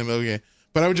 and I'm like, okay,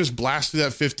 but I would just blast through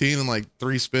that 15 in like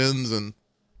 3 spins, and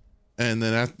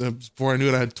then before I knew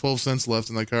it, I had 12 cents left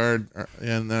in the card,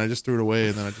 and then I just threw it away,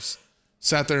 and then I just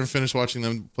sat there and finished watching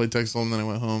them play Texas Hold'em, and then I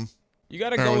went home. You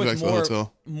got to go with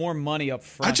more money up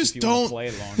front. I just if you want to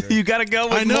play longer. You got to go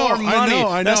with more money.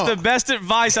 I know. That's the best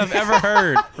advice I've ever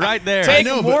heard. Right there. Take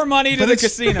more money to the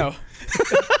casino.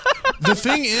 The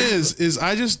thing is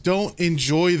I just don't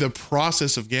enjoy the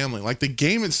process of gambling. Like the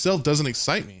game itself doesn't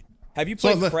excite me. Have you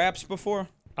played craps before?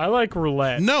 I like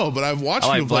roulette. No, but I've watched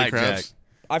people play craps.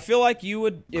 I feel like you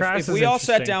would Craps if is we all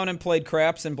sat interesting. down and played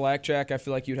craps and blackjack. I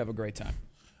feel like you'd have a great time.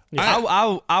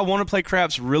 I want to play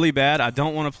craps really bad. I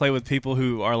don't want to play with people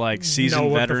who are like seasoned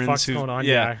what the veterans. fuck's who, going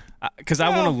on, because I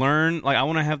want to learn. Like I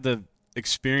want to have the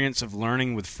experience of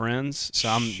learning with friends. So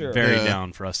I'm very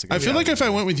down for us to go. I feel like if I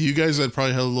went with you guys, I'd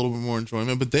probably have a little bit more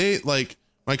enjoyment. But they like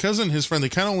my cousin, and his friend. They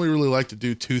kind of only really like to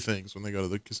do two things when they go to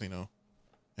the casino,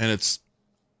 and it's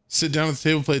sit down at the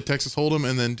table, play Texas Hold'em,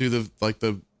 and then do the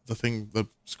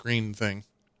screen thing.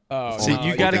 Oh, see,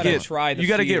 you got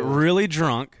to get really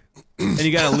drunk, and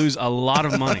you got to lose a lot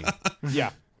of money.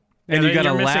 Yeah, and you got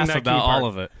to laugh that about key part. all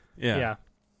of it. Yeah,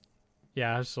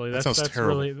 absolutely. That sounds that's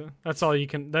terrible. really that's all you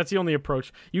can. That's the only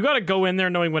approach. You got to go in there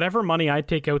knowing whatever money I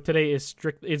take out today is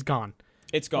gone.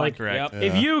 It's gone. Like, correct. Yep.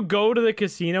 If you go to the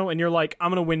casino and you're like,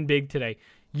 I'm gonna win big today,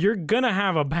 you're gonna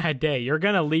have a bad day. You're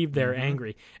gonna leave there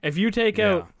angry. If you take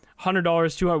out $100,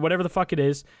 $200, whatever the fuck it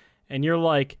is, and you're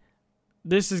like,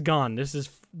 this is gone. This is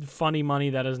funny money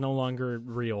that is no longer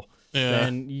real. Yeah.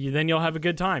 Then you'll have a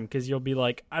good time because you'll be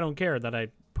like, I don't care that I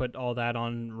put all that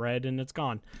on red and it's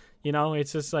gone. You know,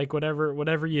 it's just like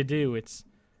whatever you do, it's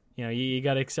you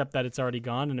got to accept that it's already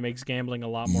gone, and it makes gambling a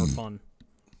lot more fun.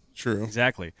 True.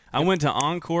 Exactly. I went to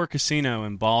Encore Casino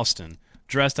in Boston,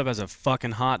 dressed up as a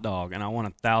fucking hot dog, and I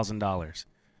won $1,000.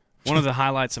 One of the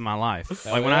highlights of my life.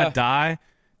 Like when I die,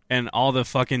 and all the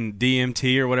fucking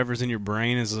DMT or whatever's in your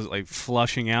brain is like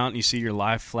flushing out, and you see your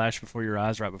life flash before your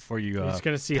eyes right before you You're just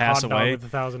gonna see pass hot away. dog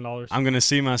with $1,000. I'm gonna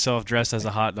see myself dressed as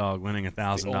a hot dog, winning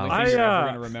 $1,000. I'm never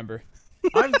gonna remember.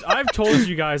 I've told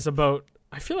you guys about.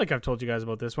 I feel like I've told you guys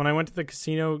about this. When I went to the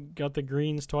casino, got the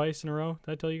greens twice in a row.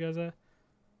 Did I tell you guys that?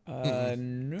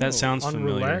 No. That sounds On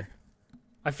familiar. roulette?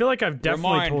 I feel like I've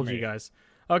definitely Remind told me. you guys.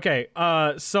 Okay,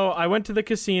 so I went to the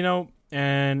casino,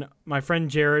 and my friend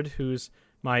Jared, who's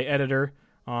my editor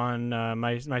on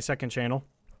my second channel,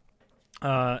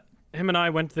 him and I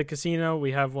went to the casino.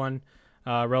 We have one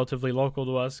relatively local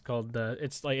to us called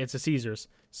it's a Caesars.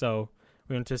 So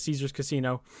we went to Caesars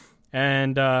Casino,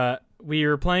 and we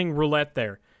were playing roulette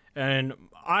there. And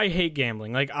I hate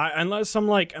gambling. Like unless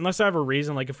I have a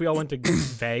reason. Like if we all went to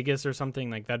Vegas or something,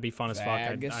 like that'd be fun as fuck.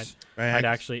 I'd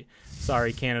actually,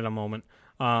 sorry, Canada moment.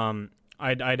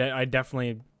 I'd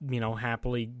definitely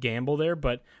happily gamble there.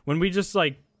 But when we just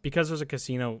because there's a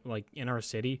casino like in our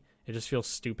city, it just feels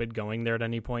stupid going there at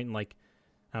any point and I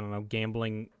don't know,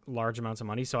 gambling large amounts of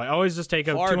money. So I always just take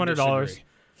out $200.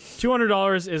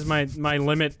 $200 is my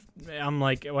limit. I'm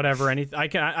like, whatever, anything. I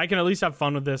can at least have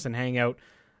fun with this and hang out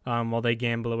while they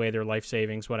gamble away their life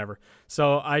savings, whatever.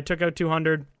 So I took out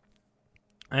 $200,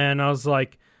 and I was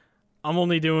like, I'm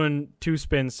only doing 2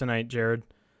 spins tonight, Jared.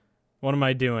 What am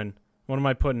I doing? What am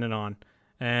I putting it on?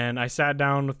 And I sat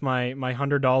down with my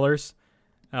 $100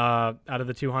 out of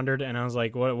the 200, and I was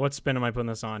like, what spin am I putting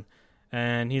this on?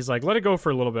 And he's like, let it go for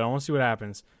a little bit. I want to see what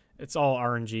happens. It's all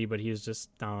RNG, but he's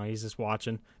just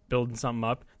watching, building something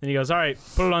up. Then he goes, all right,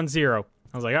 put it on 0.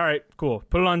 I was like, all right, cool.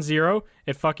 Put it on 0.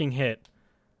 It fucking hit.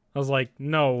 I was like,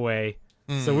 no way.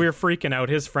 So we were freaking out.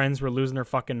 His friends were losing their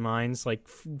fucking minds, like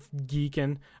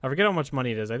geeking. I forget how much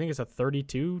money it is. I think it's a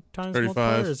 32 times 35.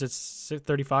 multiplier. Or is it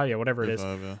 35? Yeah, whatever 35,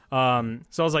 it is. yeah.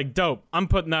 So I was like, dope. I'm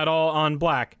putting that all on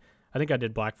black. I think I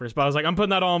did black first, but I was like, I'm putting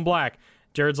that all on black.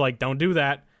 Jared's like, don't do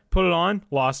that. Put it on.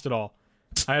 Lost it all.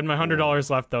 I had my $100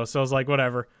 left though, so I was like,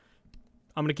 whatever.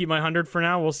 I'm gonna keep my 100 for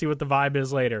now. We'll see what the vibe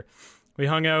is later. We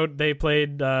hung out. They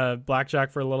played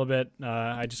blackjack for a little bit.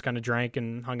 I just kind of drank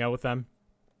and hung out with them.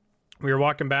 We were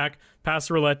walking back past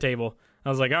the roulette table. I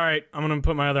was like, all right, I'm going to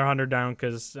put my other 100 down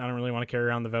because I don't really want to carry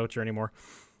around the voucher anymore.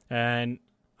 And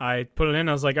I put it in.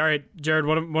 I was like, all right, Jared,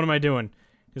 what am I doing?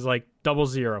 He's like,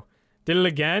 00. Did it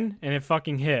again, and it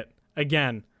fucking hit.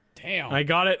 Again. Damn. I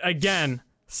got it again.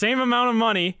 Same amount of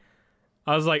money.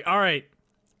 I was like, all right,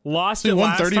 lost So it you won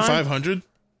last time. 3,500?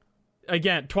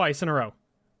 Again, twice in a row.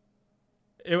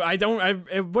 It would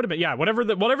have been, yeah, whatever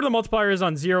the multiplier is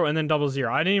on 0 and then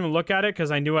 00. I didn't even look at it because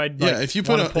I knew I'd if you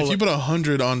put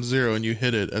 100 on 0 and you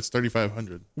hit it, that's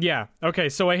 3,500. Yeah. Okay,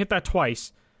 so I hit that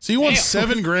twice. So you won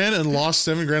 $7,000 and lost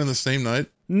 $7,000 in the same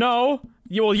night? No.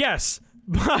 Well, yes,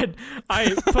 but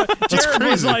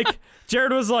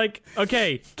Jared was like,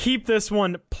 okay, keep this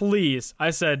one, please.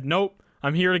 I said, nope.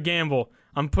 I'm here to gamble.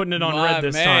 I'm putting it on red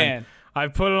this time. I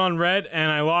put it on red,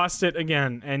 and I lost it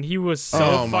again. And he was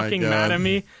so fucking mad at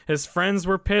me. His friends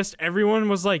were pissed. Everyone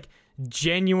was,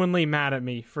 genuinely mad at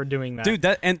me for doing that. Dude,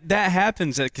 that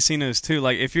happens at casinos, too.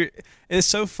 It's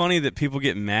so funny that people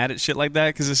get mad at shit like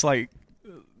that, because it's like,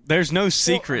 there's no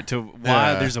secret to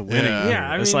why there's a winning. Yeah,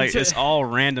 I mean, it's all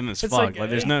random as fuck.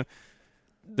 There's no...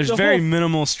 there's very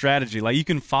minimal strategy. Like you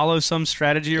can follow some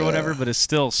strategy or whatever, but it's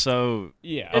still so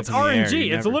it's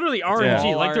RNG. It's literally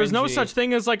RNG. Like there's no such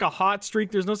thing as like a hot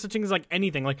streak. There's no such thing as like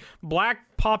anything. Like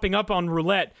black popping up on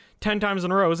roulette 10 times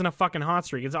in a row isn't a fucking hot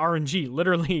streak. It's RNG.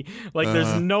 Literally, like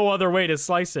there's no other way to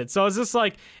slice it. So it's just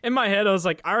like in my head, I was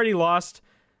like, I already lost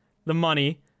the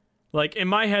money. Like in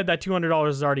my head, that $200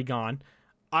 is already gone.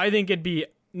 I think it'd be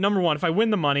number one, if I win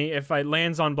the money, if it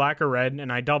lands on black or red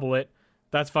and I double it,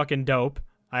 that's fucking dope.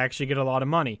 I actually get a lot of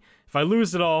money. If I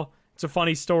lose it all, it's a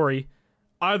funny story.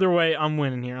 Either way, I'm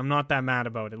winning here. I'm not that mad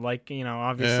about it. Like, you know,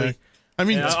 obviously. Yeah. I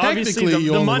mean, technically,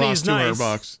 you only lost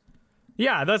 $200.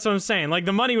 Yeah, that's what I'm saying. Like,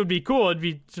 the money would be cool. It'd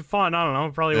be fun. I don't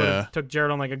know. Probably would have took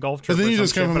Jared on, like, a golf trip. But then you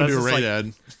just come home and do a raid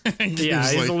ad. Yeah,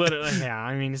 he's a little. Yeah,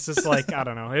 I mean, it's just like, I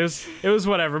don't know. It was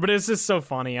whatever, but it's just so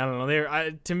funny. I don't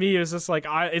know. To me, it was just like,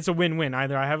 it's a win-win.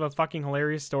 Either I have a fucking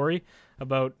hilarious story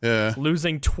about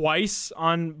losing twice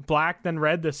on black then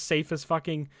red, the safest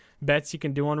fucking bets you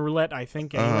can do on roulette, I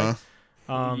think, anyway.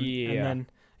 And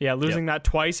then, losing that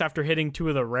twice after hitting two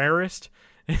of the rarest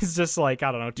is just like,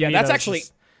 I don't know. To me,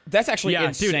 that's actually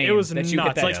insane. Dude, it was that nuts. You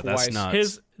hit that like, twice. That's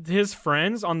nuts. His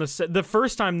friends on the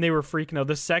first time they were freaking out.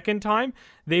 The second time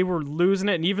they were losing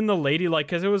it, and even the lady, like,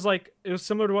 because it was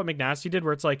similar to what McNasty did,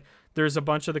 where it's like there's a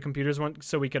bunch of the computers went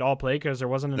so we could all play because there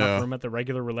wasn't enough room at the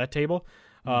regular roulette table.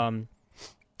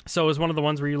 So it was one of the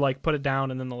ones where you like put it down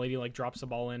and then the lady like drops the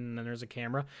ball in and then there's a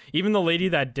camera. Even the lady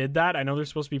that did that, I know they're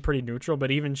supposed to be pretty neutral,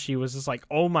 but even she was just like,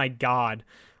 "Oh my god!"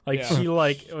 Like she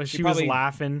was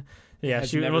laughing. Yeah,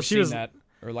 she was that.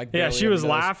 Or like she was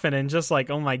laughing and just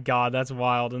like, oh my god, that's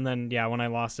wild. And then when I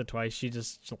lost it twice, she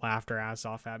just laughed her ass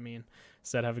off at me and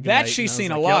said, "Have a good night." She's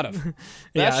seen a lot of.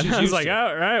 I was like,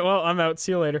 all right, well, I'm out.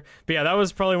 See you later. But yeah, that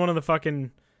was probably one of the fucking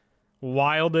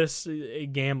wildest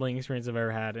gambling experience I've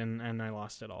ever had, and I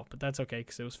lost it all. But that's okay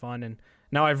because it was fun, and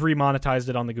now I've remonetized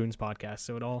it on the Goons podcast,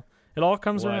 so it all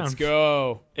comes around. Let's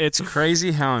go. It's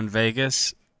crazy how in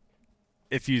Vegas,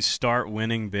 if you start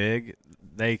winning big,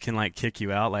 they can like kick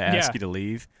you out, like ask you to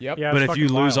leave. Yep. Yeah, but if you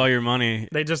lose wild. all your money,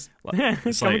 they just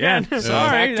it's come like, again. Sorry,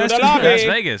 Back to that's the lobby. That's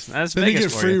Vegas. That's then Vegas you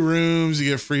get for free you. rooms, you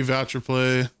get free voucher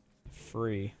play.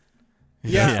 Free.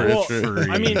 Yeah, well, free.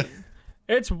 I mean,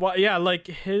 it's like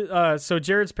his, so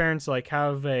Jared's parents like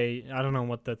have I don't know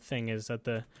what the thing is at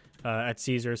the at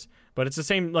Caesars, but it's the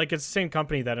same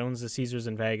company that owns the Caesars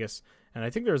in Vegas, and I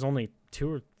think there's only 2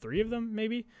 or 3 of them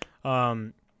maybe.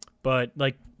 But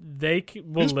like they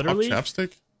will literally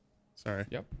chapstick. Sorry.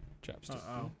 Yep.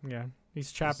 Chapstick. Yeah,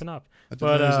 he's chapping up.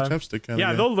 But a chapstick kind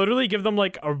of they'll literally give them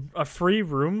like a free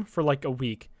room for like a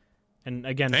week, and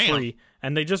again free,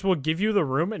 and they just will give you the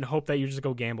room and hope that you just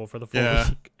go gamble for the full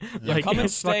week. Like, come and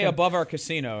stay above our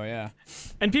casino. Yeah.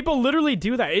 And people literally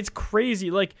do that. It's crazy.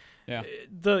 Like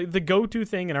the go-to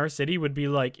thing in our city would be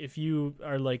like if you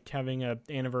are like having a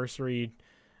anniversary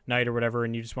night or whatever,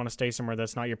 and you just want to stay somewhere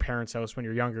that's not your parents' house when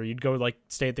you're younger, you'd go like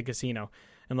stay at the casino.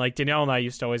 And like Danielle and I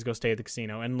used to always go stay at the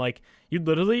casino, and like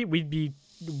we'd be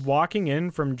walking in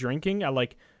from drinking at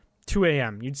like 2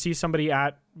 a.m. You'd see somebody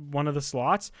at one of the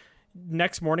slots.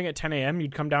 Next morning at 10 a.m.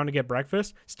 you'd come down to get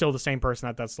breakfast, still the same person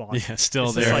at that slot. Yeah, still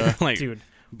it's there. Like, dude,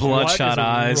 bloodshot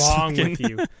eyes. What's wrong with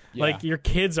you? Like, your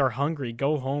kids are hungry.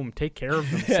 Go home. Take care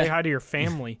of them. Say hi to your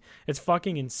family. It's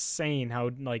fucking insane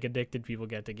how like addicted people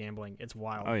get to gambling. It's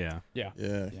wild. Oh yeah.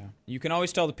 You can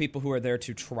always tell the people who are there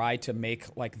to try to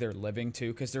make like their living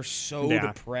too, because they're so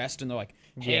depressed and they're like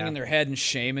hanging their head in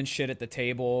shame and shit at the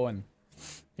table, and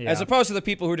as opposed to the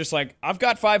people who are just like, I've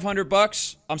got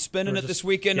 $500, I'm spending it this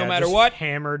weekend no matter what.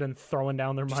 Hammered and throwing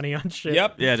down their money on shit.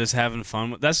 Yep. Yeah, just having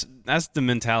fun. That's the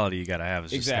mentality you gotta have.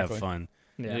 Is just have fun.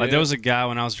 Yeah. Like there was a guy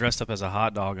when I was dressed up as a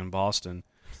hot dog in Boston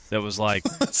that was like,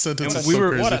 what a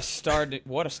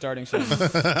starting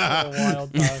sentence.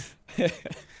 Wild dog.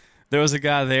 There was a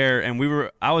guy there, and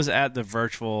I was at the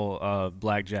virtual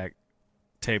blackjack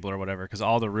table or whatever, because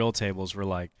all the real tables were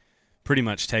like pretty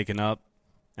much taken up,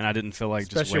 and I didn't feel like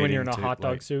especially just waiting when you're in a hot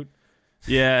dog like, suit.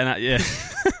 Yeah, and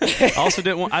I also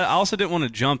didn't want to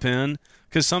jump in,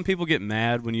 because some people get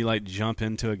mad when you like jump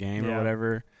into a game or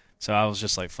whatever. So I was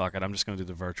just like, fuck it, I'm just gonna do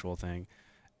the virtual thing.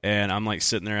 And I'm like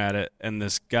sitting there at it, and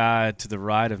this guy to the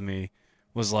right of me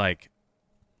was like,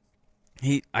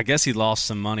 I guess he lost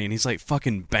some money, and he's like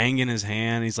fucking banging his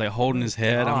hand. He's like holding his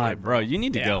head. I'm like, bro, you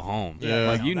need to go home. Yeah.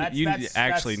 Like you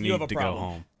actually need to go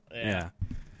home. Yeah.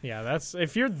 Yeah, that's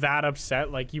if you're that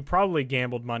upset, like you probably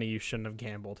gambled money you shouldn't have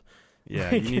gambled.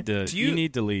 Yeah, you need to. You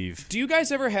need to leave. Do you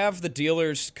guys ever have the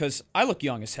dealers? Because I look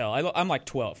young as hell. I'm like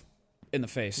 12 in the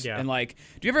face. Yeah. And like,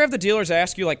 do you ever have the dealers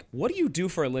ask you like, what do you do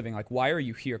for a living? Like, why are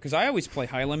you here? Because I always play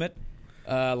high limit,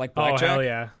 like blackjack. Oh hell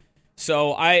yeah.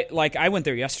 So I went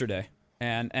there yesterday.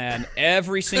 And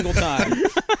every single time.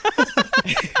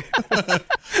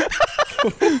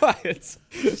 What?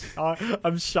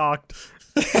 I'm shocked.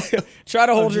 Try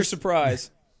to hold your surprise.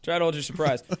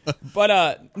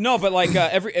 But no, but like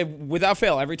without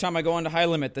fail, every time I go into High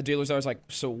Limit, the dealer's always like,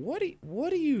 "So what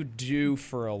do you do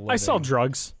for a living?" I sell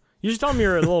drugs. You just tell them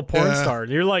you're a little porn star.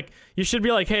 You're like, you should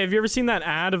be like, hey, have you ever seen that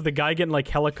ad of the guy getting like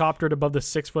helicoptered above the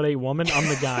 6'8" woman? I'm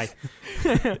the guy.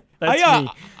 That's me.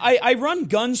 I run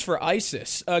guns for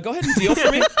ISIS. Go ahead and deal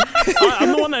for me.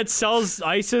 I'm the one that sells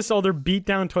ISIS all their beat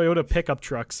down Toyota pickup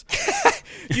trucks.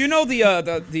 You know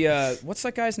the what's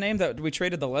that guy's name that we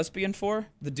traded the lesbian for?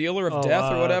 The dealer of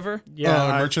death or whatever?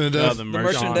 Yeah, Merchant of Death. The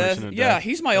Merchant of Death. Yeah,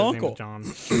 he's my uncle. John.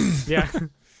 Yeah.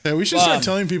 Yeah, we should start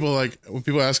telling people, like, when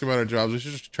people ask about our jobs, we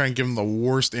should just try and give them the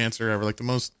worst answer ever, like the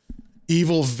most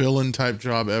evil villain typ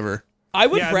job ever. I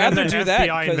would rather do that.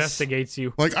 FBI investigates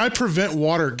you. Like, I prevent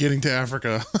water getting to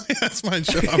Africa. That's my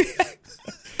job.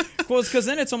 Well, it's because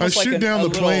then it's almost I like shoot down the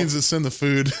planes that send the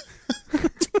food.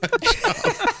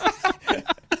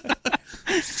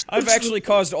 I've actually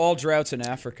caused all droughts in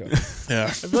Africa. Yeah.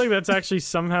 I feel like that's actually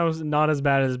somehow not as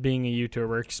bad as being a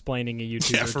YouTuber, explaining a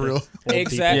YouTuber. Yeah, for real.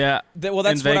 Exactly. Yeah. Well,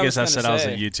 that's in Vegas, what I said I was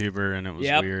a YouTuber, and it was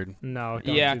weird. No,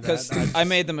 don't yeah, because I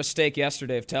made the mistake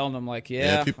yesterday of telling them, like,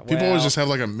 people always just have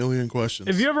like a million questions.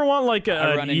 If you ever want like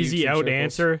an easy out circles.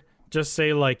 answer, just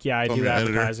say like, yeah, I do editor.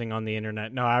 advertising on the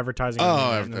internet. No, advertising on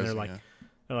the internet. And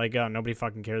they're like, oh, nobody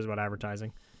fucking cares about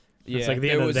advertising. Yeah, it's like at the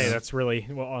end of the day, that's really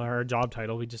our job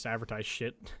title. We just advertise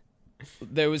shit.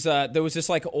 There was this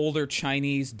like older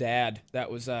Chinese dad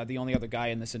that was the only other guy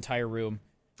in this entire room,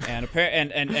 and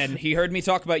he heard me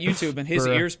talk about YouTube, and his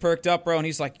ears perked up, bro, and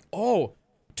he's like, "Oh,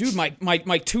 dude,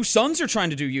 my two sons are trying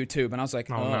to do YouTube," and I was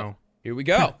like, "Oh, no, here we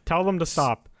go." Tell them to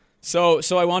stop. So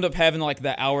I wound up having like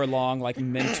the hour-long like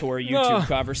mentor YouTube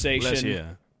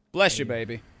conversation. Bless you,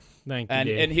 baby. Thank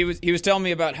you. And he was telling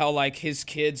me about how like his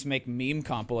kids make meme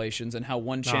compilations and how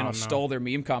one channel stole their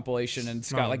meme compilation and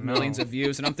it's got like millions of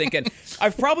views. And I'm thinking,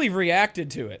 I've probably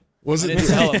reacted to it. Was it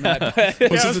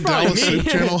the Dallas Soup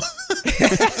channel?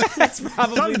 That's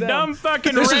probably some them. dumb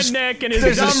fucking redneck and his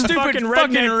There's dumb a stupid fucking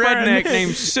redneck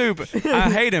named Soup.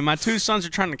 I hate him. My two sons are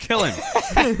trying to kill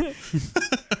him.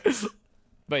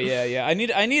 But yeah, I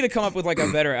need to come up with like a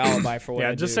better alibi for what I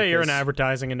do. Yeah, just say you're in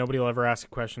advertising and nobody will ever ask a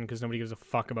question because nobody gives a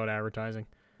fuck about advertising.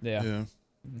 Yeah.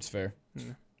 It's fair.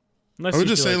 Yeah. I would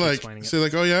just say like,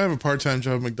 oh yeah, I have a part-time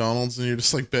job at McDonald's, and you're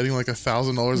just like betting like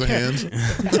 $1,000 a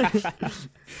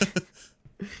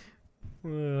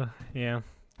hand. Yeah.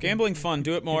 Gambling fun.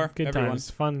 Do it more. Good everyone. times.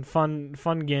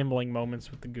 Fun gambling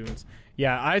moments with the goons.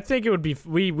 Yeah, I think it would be.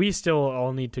 We still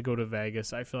all need to go to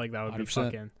Vegas. I feel like that would 100%. Be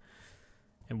fucking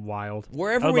and wild.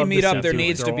 Wherever we meet up, there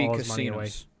needs to be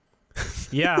casinos.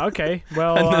 Yeah. Okay.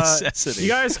 Well, you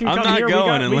guys can come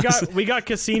here. We got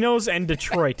casinos and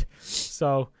Detroit,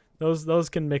 so those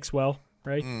can mix well,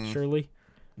 right? Surely.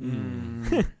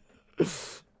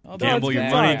 Gamble your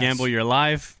money, gamble your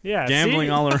life. Yeah, gambling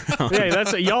all around. Yeah,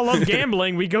 that's y'all love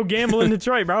gambling. We go gamble in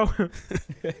Detroit, bro.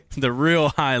 The real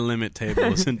high limit table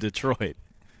is in Detroit.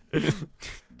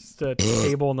 Just a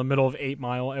table in the middle of 8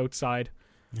 Mile outside.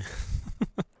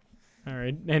 All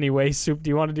right. Anyway, Soup, do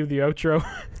you want to do the outro?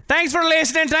 Thanks for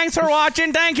listening. Thanks for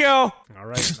watching. Thank you. All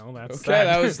right. No, that's okay.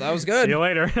 That was good. See you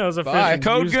later. That was efficient.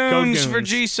 Code Goons for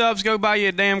G-Subs. Go buy you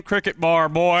a damn cricket bar,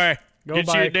 boy.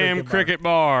 Get you a damn cricket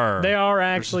bar. They are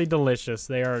actually delicious.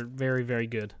 They are very, very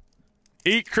good.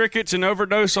 Eat crickets and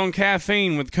overdose on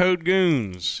caffeine with Code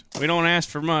Goons. We don't ask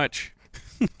for much.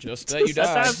 Just that you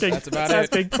die. That's about it. That's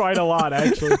asking quite a lot,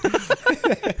 actually.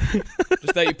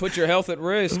 Just that you put your health at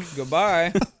risk.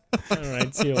 Goodbye. All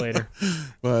right. See you later.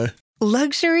 Bye.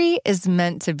 Luxury is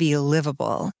meant to be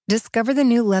livable. Discover the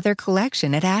new leather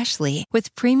collection at Ashley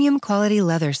with premium quality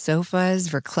leather sofas,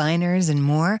 recliners, and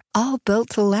more, all built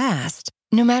to last.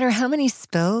 No matter how many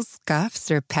spills,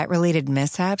 scuffs, or pet-related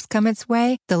mishaps come its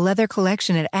way, the leather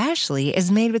collection at Ashley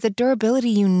is made with the durability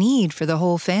you need for the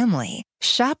whole family.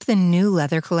 Shop the new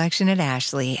leather collection at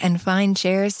Ashley and find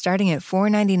chairs starting at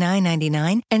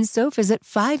 $499.99 and sofas at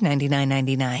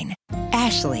 $599.99.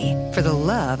 Ashley, for the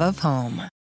love of home.